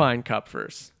 you're fine,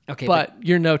 Cupfers. Okay, but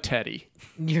you're no Teddy.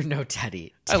 You're no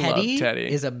Teddy. I love Teddy.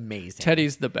 Is amazing.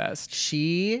 Teddy's the best.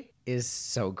 She is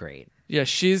so great. Yeah,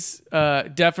 she's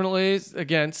definitely,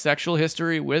 again, sexual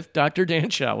history with Dr. Dan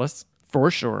Chalice,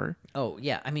 for sure. Oh,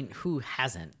 yeah. I mean, who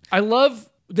hasn't? I love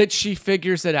that she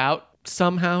figures it out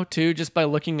somehow, too, just by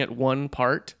looking at one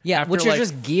part. Yeah, After, which are like,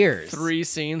 just gears. 3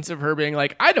 scenes of her being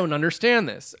like, I don't understand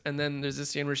this. And then there's a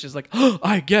scene where she's like, oh,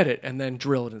 I get it. And then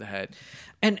drill it in the head.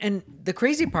 And the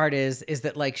crazy part is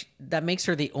that like that makes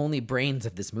her the only brains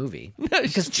of this movie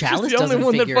because She's Chalice the only doesn't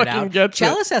one that figure it fucking out. gets it.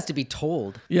 Chalice has to be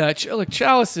told. Yeah,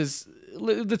 Chalice is,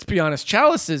 let's be honest,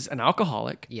 Chalice is an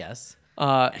alcoholic. Yes.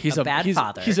 He's A bad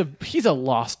father. He's a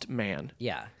lost man.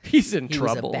 Yeah. He's in He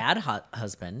trouble. was a bad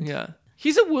husband. Yeah.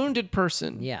 He's a wounded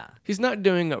person. Yeah. He's not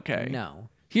doing okay. No.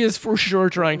 He is for sure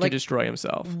trying to Like- destroy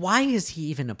himself. Why is he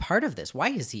even a part of this? Why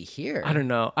is he here? I don't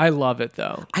know. I love it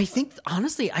though. I think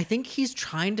honestly, I think he's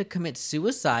trying to commit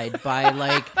suicide by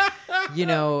like,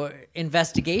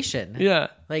 investigation. Yeah.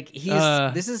 Like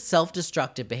this is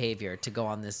self-destructive behavior to go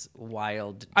on this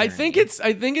wild journey. I think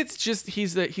it's just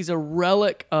he's a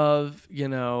relic of,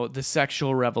 the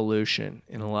sexual revolution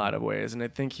in a lot of ways. And I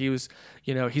think he was,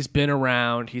 he's been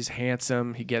around, he's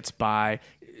handsome, he gets by.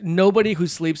 Nobody who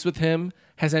sleeps with him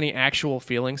has any actual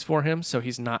feelings for him, so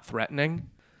he's not threatening.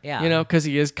 Yeah. Because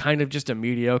he is kind of just a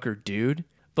mediocre dude.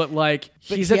 But like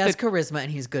But he he has charisma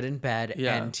and he's good in bed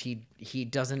Yeah. and he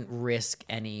doesn't risk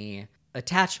any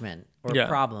attachment or Yeah.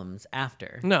 problems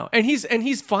after. No, and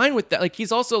he's fine with that. Like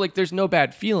he's also like there's no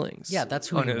bad feelings. Yeah, that's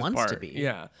who on he his wants to part. be.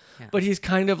 Yeah. But he's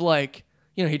kind of like,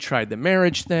 he tried the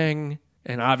marriage thing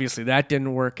and obviously that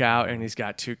didn't work out and he's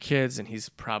got 2 kids and he's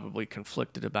probably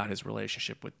conflicted about his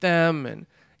relationship with them and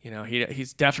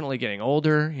he's definitely getting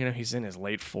older. He's in his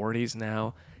late 40s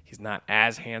now. He's not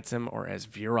as handsome or as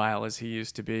virile as he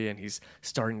used to be, and he's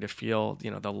starting to feel,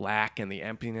 the lack and the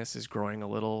emptiness is growing a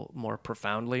little more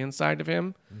profoundly inside of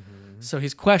him. Mm-hmm. So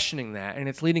he's questioning that, and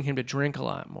it's leading him to drink a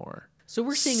lot more. So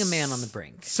we're seeing a man on the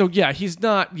brink. So yeah, he's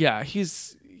not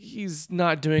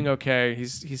doing okay.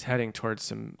 He's heading towards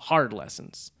some hard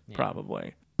lessons,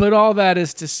 probably. But all that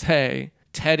is to say,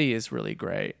 Teddy is really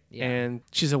great, and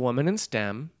she's a woman in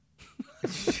STEM.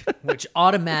 Which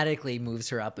automatically moves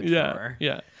her up a drawer.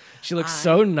 Yeah. She looks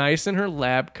so nice in her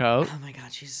lab coat. Oh my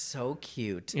god, she's so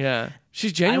cute. Yeah.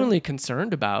 She's genuinely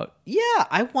concerned about. Yeah,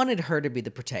 I wanted her to be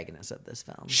the protagonist of this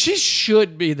film. She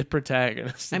should be the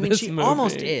protagonist. I of mean, this she movie.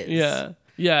 almost is. Yeah.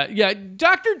 Yeah.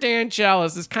 Dr. Dan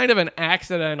Chalice is kind of an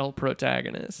accidental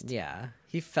protagonist. Yeah,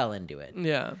 he fell into it.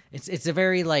 Yeah. It's a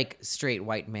very like straight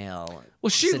white male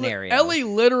scenario. Ellie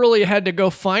literally had to go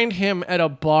find him at a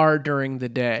bar during the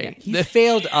day. He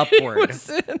failed upward. was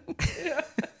in.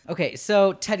 Okay,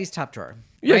 so Teddy's top drawer.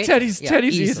 Yeah, right? Teddy's Yeah,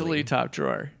 easily top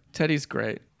drawer. Teddy's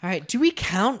great. All right, do we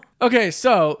count? Okay,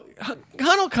 so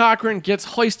Connell Cochran gets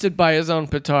hoisted by his own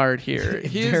petard here.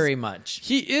 Very much.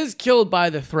 He is killed by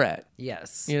the threat.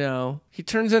 Yes. He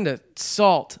turns into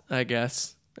salt, I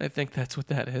guess. I think that's what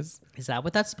that is. Is that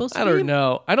what that's supposed to I be? don't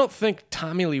know. I don't think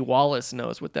Tommy Lee Wallace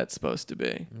knows what that's supposed to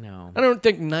be. No. I don't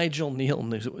think Nigel Neal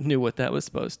knew what that was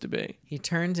supposed to be. He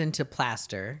turns into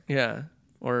plaster, Yeah.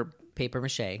 Or paper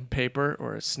mache. paper,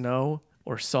 or snow,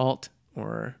 or salt,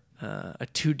 or a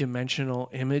 2-dimensional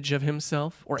image of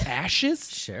himself, or ashes.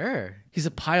 Sure. He's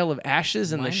a pile of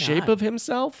ashes in Why the shape not? of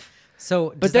himself.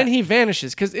 So, But then he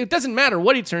vanishes because it doesn't matter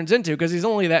what he turns into because he's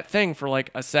only that thing for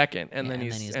like a second and then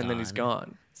he's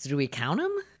gone. So do we count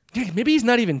him? Yeah, maybe he's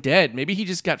not even dead. Maybe he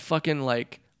just got fucking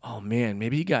like, oh man,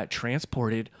 maybe he got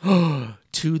transported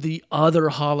to the other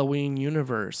Halloween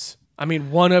universe. I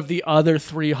mean, one of the other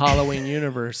 3 Halloween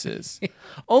universes.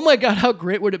 Oh my God, how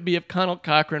great would it be if Connell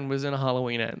Cochran was in a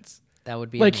Halloween Ends? That would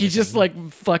be Like he amazing. just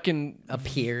like fucking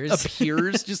appears.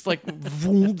 just like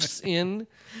voomps in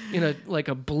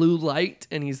a blue light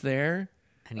and he's there.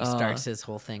 And he starts his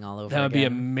whole thing all over That would be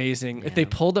again. amazing. If they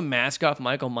pulled the mask off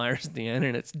Michael Myers at the end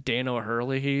and it's Dan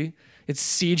O'Hurley, it's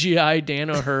CGI Dan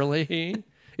O'Hurley,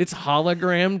 it's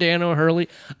hologram Dan O'Hurley.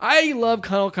 I love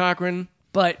Connell Cochran,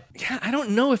 but yeah, I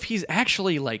don't know if he's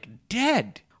actually like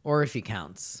dead. Or if he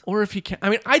counts. Or if he can. I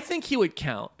mean, I think he would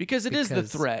count because it is the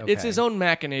Because- threat. okay. It's his own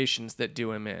machinations that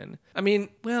do him in. I mean,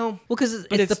 well, because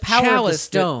but it's the power of the Chalice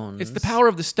stones. It's the power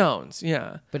of the stones.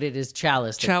 Yeah. But it is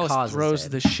Chalice that Chalice causes throws it.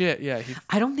 the shit. Yeah.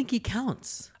 I don't think he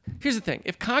counts. Here's the thing.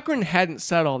 If Cochran hadn't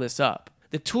set all this up,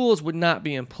 the tools would not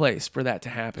be in place for that to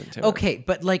happen to him. Okay,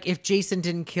 but like if Jason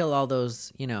didn't kill all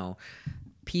those,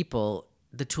 people,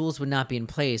 the tools would not be in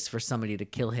place for somebody to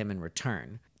kill him in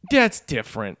return. That's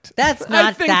different. That's I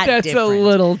not think that that's different. a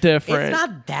little different. It's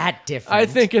not that different. I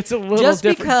think it's a little Just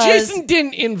different. because- Jason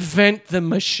didn't invent the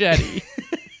machete.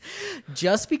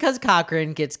 Just because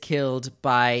Cochran gets killed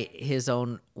by his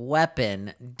own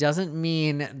weapon doesn't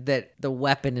mean that the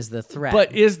weapon is the threat.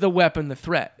 But is the weapon the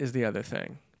threat is the other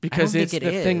thing. Because think it's it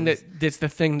the thing is. it's the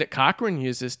thing that Cochran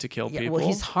uses to kill yeah, people. well,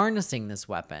 he's harnessing this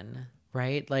weapon,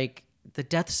 right? Like the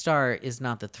Death Star is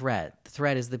not the threat. The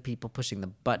threat is the people pushing the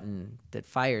button that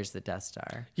fires the Death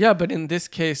Star. Yeah, but in this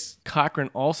case, Cochran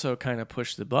also kind of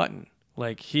pushed the button.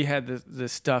 Like he had the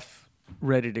stuff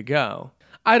ready to go.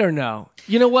 I don't know.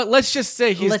 You know what? Let's just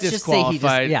say he's Let's just say he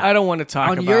disqualified. just- yeah. I don't want to talk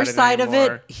On about your it side anymore.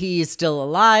 of it, he's still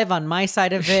alive. On my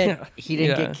side of it, he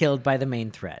didn't Yeah. get killed by the main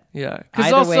threat. Yeah, because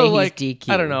Either also way, he's like DQ.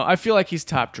 I don't know. I feel like he's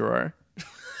top drawer.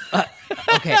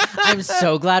 Okay, I'm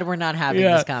so glad we're not having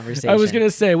this conversation. I was gonna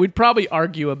say we'd probably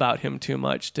argue about him too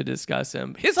much to discuss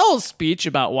him. His whole speech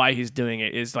about why he's doing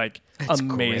it is like It's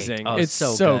amazing. great. Oh, it's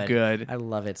so good. I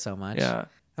love it so much. Yeah.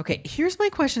 Okay, here's my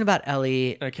question about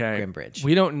Ellie Okay. Grimbridge.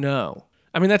 We don't know.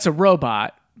 I mean, that's a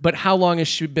robot, but how long has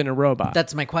she been a robot?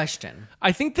 That's my question.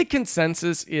 I think the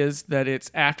consensus is that it's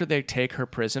after they take her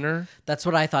prisoner, That's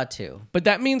what I thought too. but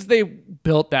that means they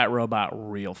built that robot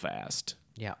real fast.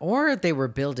 Yeah, or they were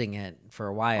building it for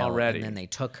a while Already. and then they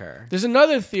took her. There's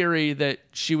another theory that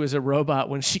she was a robot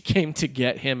when she came to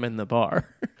get him in the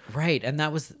bar. Right, and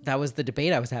that was the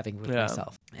debate I was having with Yeah.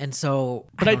 myself. And so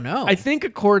But I don't know. I think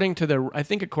according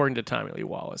to Tommy Lee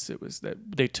Wallace, it was that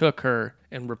they took her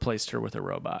and replaced her with a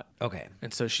robot, Okay,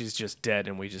 and so she's just dead,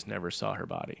 and we just never saw her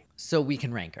body. so we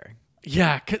can rank her.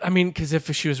 Yeah, because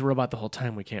if she was a robot the whole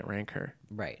time, we can't rank her.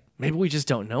 Right. Maybe we just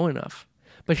don't know enough.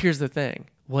 But here's the thing: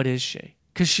 what is she?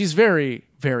 Because she's very,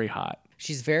 very hot.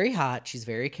 She's very hot. She's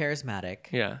very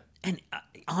charismatic. Yeah, And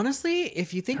honestly,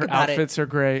 if you think her about outfits are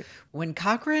great. when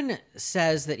Cochran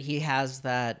says that he has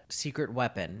that secret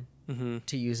weapon Mm-hmm.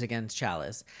 to use against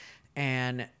Chalice,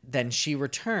 and then she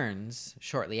returns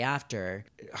shortly after,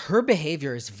 her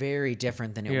behavior is very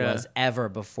different than it Yeah. was ever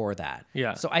before that.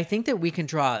 Yeah. So I think that we can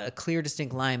draw a clear,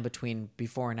 distinct line between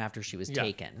before and after she was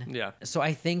taken. Yeah. So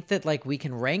I think that like we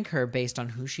can rank her based on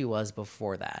who she was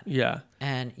before that. Yeah.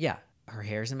 And yeah, her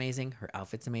hair's amazing. Her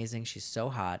outfit's amazing. She's so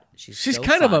hot. She's so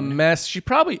kind of a fun. mess.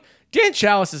 Dan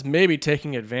Chalice is maybe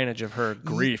taking advantage of her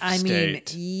grief I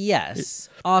state. mean, yes.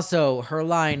 Also, her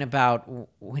line about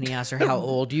when he asked her how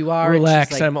old you are, and she's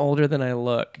Relax, like, I'm older than I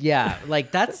look. yeah,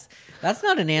 like that's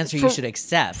not an answer you should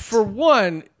accept. For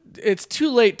one, it's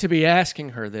too late to be asking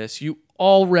her this. You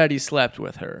already slept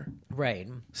with her. right.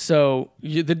 So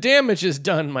the damage is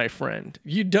done, my friend.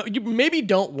 You maybe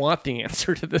don't want the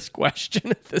answer to this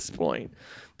question at this point.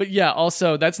 But yeah,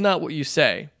 also that's not what you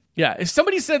say. Yeah, if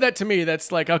somebody said that to me,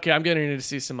 that's like, okay, I'm getting to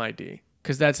see some ID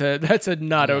because that's a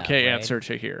not Yeah, okay right. answer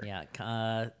to hear.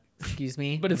 Yeah. Excuse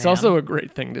me. But it's ma'am. also a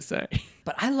great thing to say.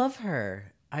 But I love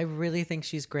her. I really think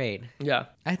she's great. Yeah.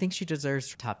 I think she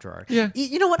deserves top drawer. Yeah.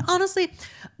 You know what? Honestly,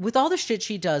 with all the shit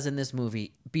she does in this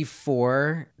movie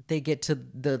before they get to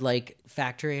the like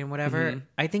factory and whatever, Mm-hmm.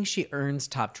 I think she earns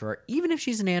top drawer, even if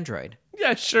she's an android.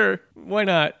 Yeah, sure. Why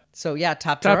not? So yeah,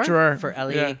 top Top drawer drawer, for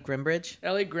Ellie yeah. Grimbridge.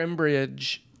 Ellie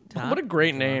Grimbridge. What a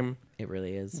great name. It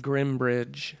really is.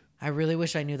 Grimbridge. I really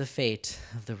wish I knew the fate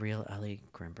of the real Ellie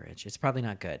Grimbridge. It's probably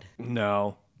not good.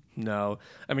 No.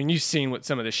 I mean, you've seen what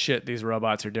some of the shit these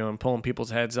robots are doing, pulling people's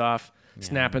heads off,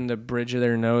 snapping the bridge of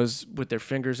their nose with their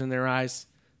fingers in their eyes.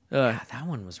 That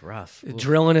one was rough. Oof.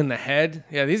 Drilling in the head.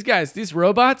 Yeah, these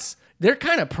robots, they're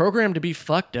kind of programmed to be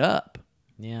fucked up.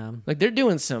 Yeah. Like, they're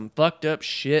doing some fucked up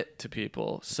shit to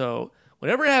people. So,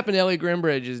 whatever happened to Ellie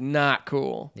Grimbridge is not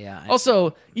cool. Yeah.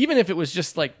 Also, even if it was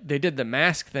just like they did the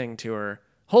mask thing to her,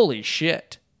 holy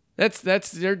shit.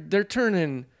 They're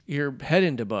turning your head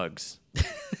into bugs.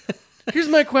 Here's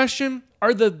my question.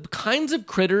 Are the kinds of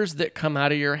critters that come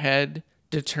out of your head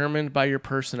determined by your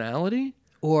personality?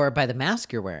 Or by the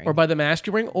mask you're wearing. Or by the mask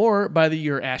you're wearing, or by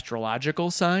your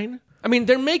astrological sign? I mean,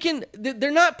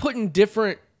 they're not putting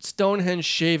different Stonehenge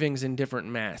shavings in different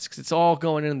masks. It's all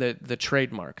going in the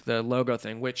trademark, the logo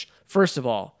thing, which, first of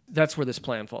all, that's where this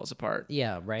plan falls apart.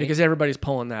 Yeah, right. Because everybody's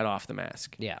pulling that off the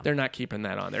mask. Yeah. They're not keeping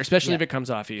that on there, especially Yeah. if it comes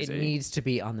off it easy. needs to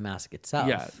be on the mask itself.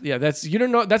 Yeah. That's you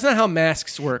don't know. That's not how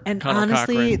masks work. And Connor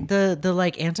honestly, Cochran. the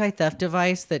like anti-theft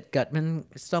device that Gutman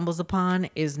stumbles upon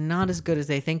is not as good as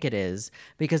they think it is,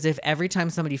 because if every time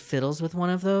somebody fiddles with one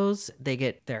of those, they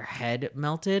get their head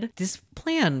melted, this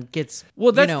plan gets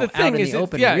Well, that's you know, the thing out in is the it-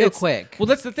 open yeah, real it's- quick. Well,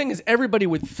 that's the thing is everybody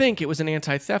would think it was an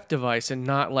anti-theft device and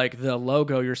not like the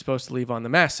logo you're supposed to leave on the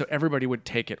mask. So everybody would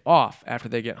take it off after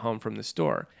they get home from the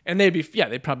store, and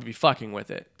they'd probably be fucking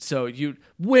with it. So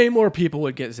way more people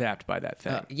would get zapped by that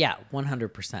thing. Yeah,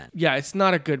 100%. Yeah, it's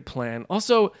not a good plan.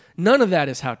 Also, none of that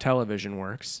is how television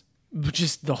works.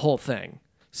 Just the whole thing.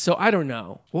 So I don't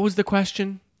know. What was the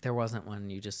question? There wasn't one.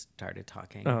 You just started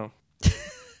talking. Oh.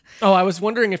 Oh, I was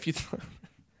wondering if you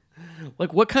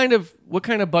like what kind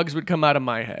of bugs would come out of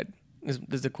my head is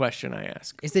the question I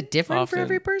ask. Is it different for Often.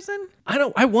 every person?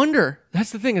 I wonder.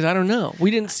 That's the thing is I don't know. We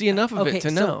didn't see enough of it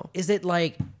to know. Is it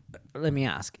like, let me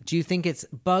ask, do you think it's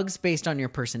bugs based on your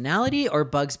personality or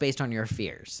bugs based on your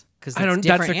fears? Because I don't.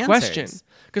 That's a question.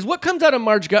 Because what comes out of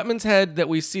Marge Gutman's head that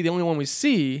we see, the only one we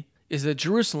see, is the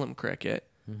Jerusalem cricket,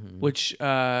 which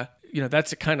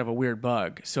that's a kind of a weird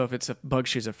bug. So if it's a bug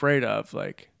she's afraid of,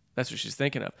 like that's what she's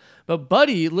thinking of. But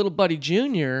little Buddy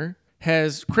Jr.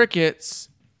 has crickets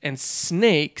and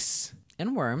snakes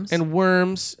And worms. and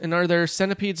worms, and are there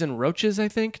centipedes and roaches? I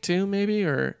think too, maybe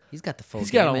or. He's got the full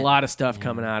He's got a gamut. lot of stuff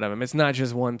coming out of him. It's not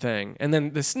just one thing. And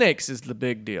then the snakes is the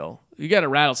big deal. You got a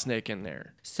rattlesnake in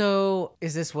there. So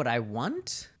is this what I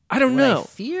want? I don't What I know.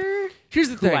 fear? Here's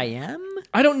the Who thing. I am?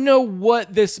 I don't know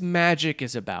what this magic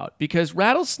is about because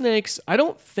rattlesnakes, I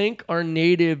don't think are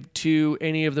native to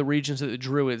any of the regions that the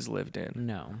Druids lived in.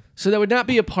 No. So that would not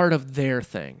be a part of their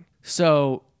thing.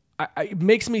 So it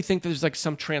makes me think that there's like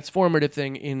some transformative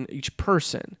thing in each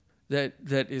person that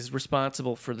is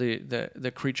responsible for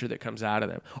the creature that comes out of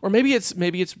them. Or maybe it's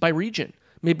by region.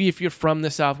 Maybe if you're from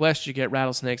the Southwest, you get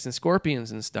rattlesnakes and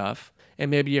scorpions and stuff. And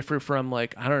maybe if you're from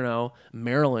like, I don't know,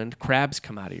 Maryland, crabs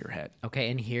come out of your head. Okay,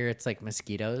 and here it's like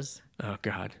mosquitoes. Oh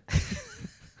God.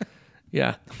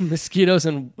 Yeah, mosquitoes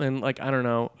and like I don't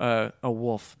know, a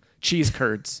wolf, cheese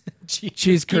curds, cheese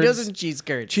Mosquitoes curds, and cheese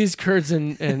curds. cheese curds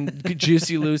and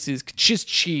juicy Lucy's. Just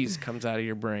cheese comes out of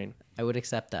your brain. I would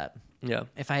accept that. Yeah,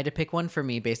 If I had to pick one for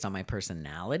me based on my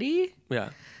personality, yeah.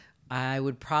 I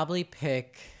would probably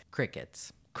pick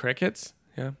crickets. Crickets.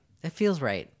 Yeah, It feels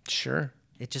right. sure.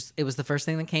 It was the first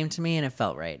thing that came to me and it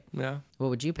felt right. Yeah. What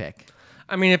would you pick?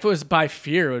 I mean, if it was by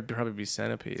fear, it would probably be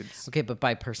centipedes. Okay, but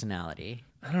by personality.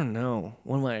 I don't know.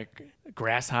 One like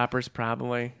grasshoppers,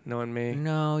 probably. Knowing me.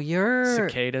 No, you're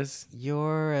Cicadas.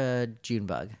 a June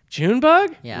bug. June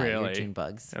bug? Yeah, Really? you're June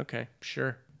bugs. Okay.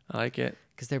 Sure. I like it.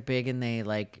 Because they're big and they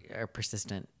like are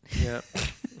persistent. Yeah.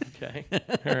 Okay.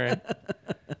 All right.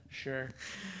 Sure.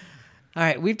 All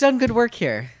right, we've done good work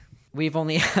here. We've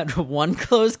only had one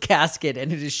closed casket,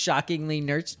 and it is shockingly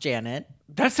Nurse Janet.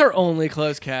 That's our only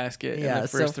closed casket in Yeah, the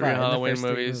so first three far, in the Halloween first three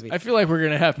movies. movies. I feel like we're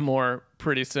going to have more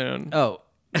pretty soon. Oh,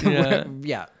 Yeah.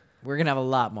 yeah. We're going to have a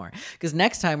lot more. Because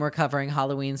next time we're covering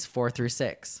Halloween's 4 through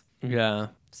 6. Yeah.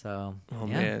 So, Oh,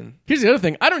 yeah. man. Here's the other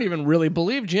thing. I don't even really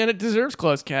believe Janet deserves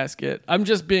closed casket. I'm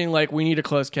just being like, we need a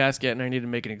closed casket, and I need to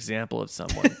make an example of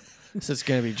someone. So it's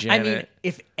going to be I Janet. mean,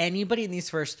 if anybody in these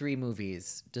first 3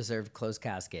 movies deserved closed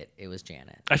casket, it was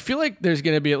Janet. I feel like there's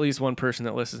going to be at least one person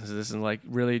that listens to this and like,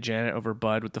 really, Janet over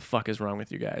Bud? What the fuck is wrong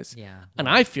with you guys? Yeah. And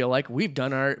I feel like we've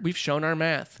shown our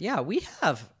math. Yeah, we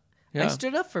have. Yeah. I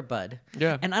stood up for Bud.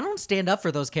 Yeah. And I don't stand up for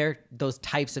those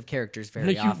types of characters very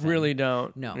No, you often. really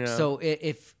don't. No. Yeah. So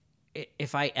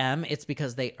if I am, it's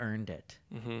because they earned it.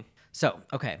 Mm-hmm. So,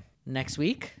 okay. Next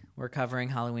week, we're covering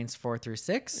Halloween's 4 through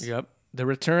 6. Yep. The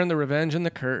Return, the Revenge, and the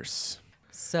Curse.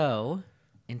 So,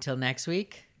 until next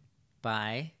week,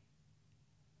 bye.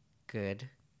 Good.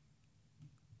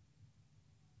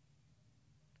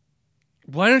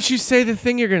 Why don't you say the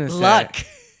thing you're going to say? Luck.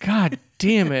 God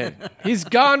damn it. He's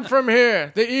gone from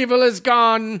here. The evil is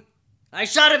gone. I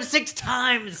shot him 6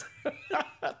 times.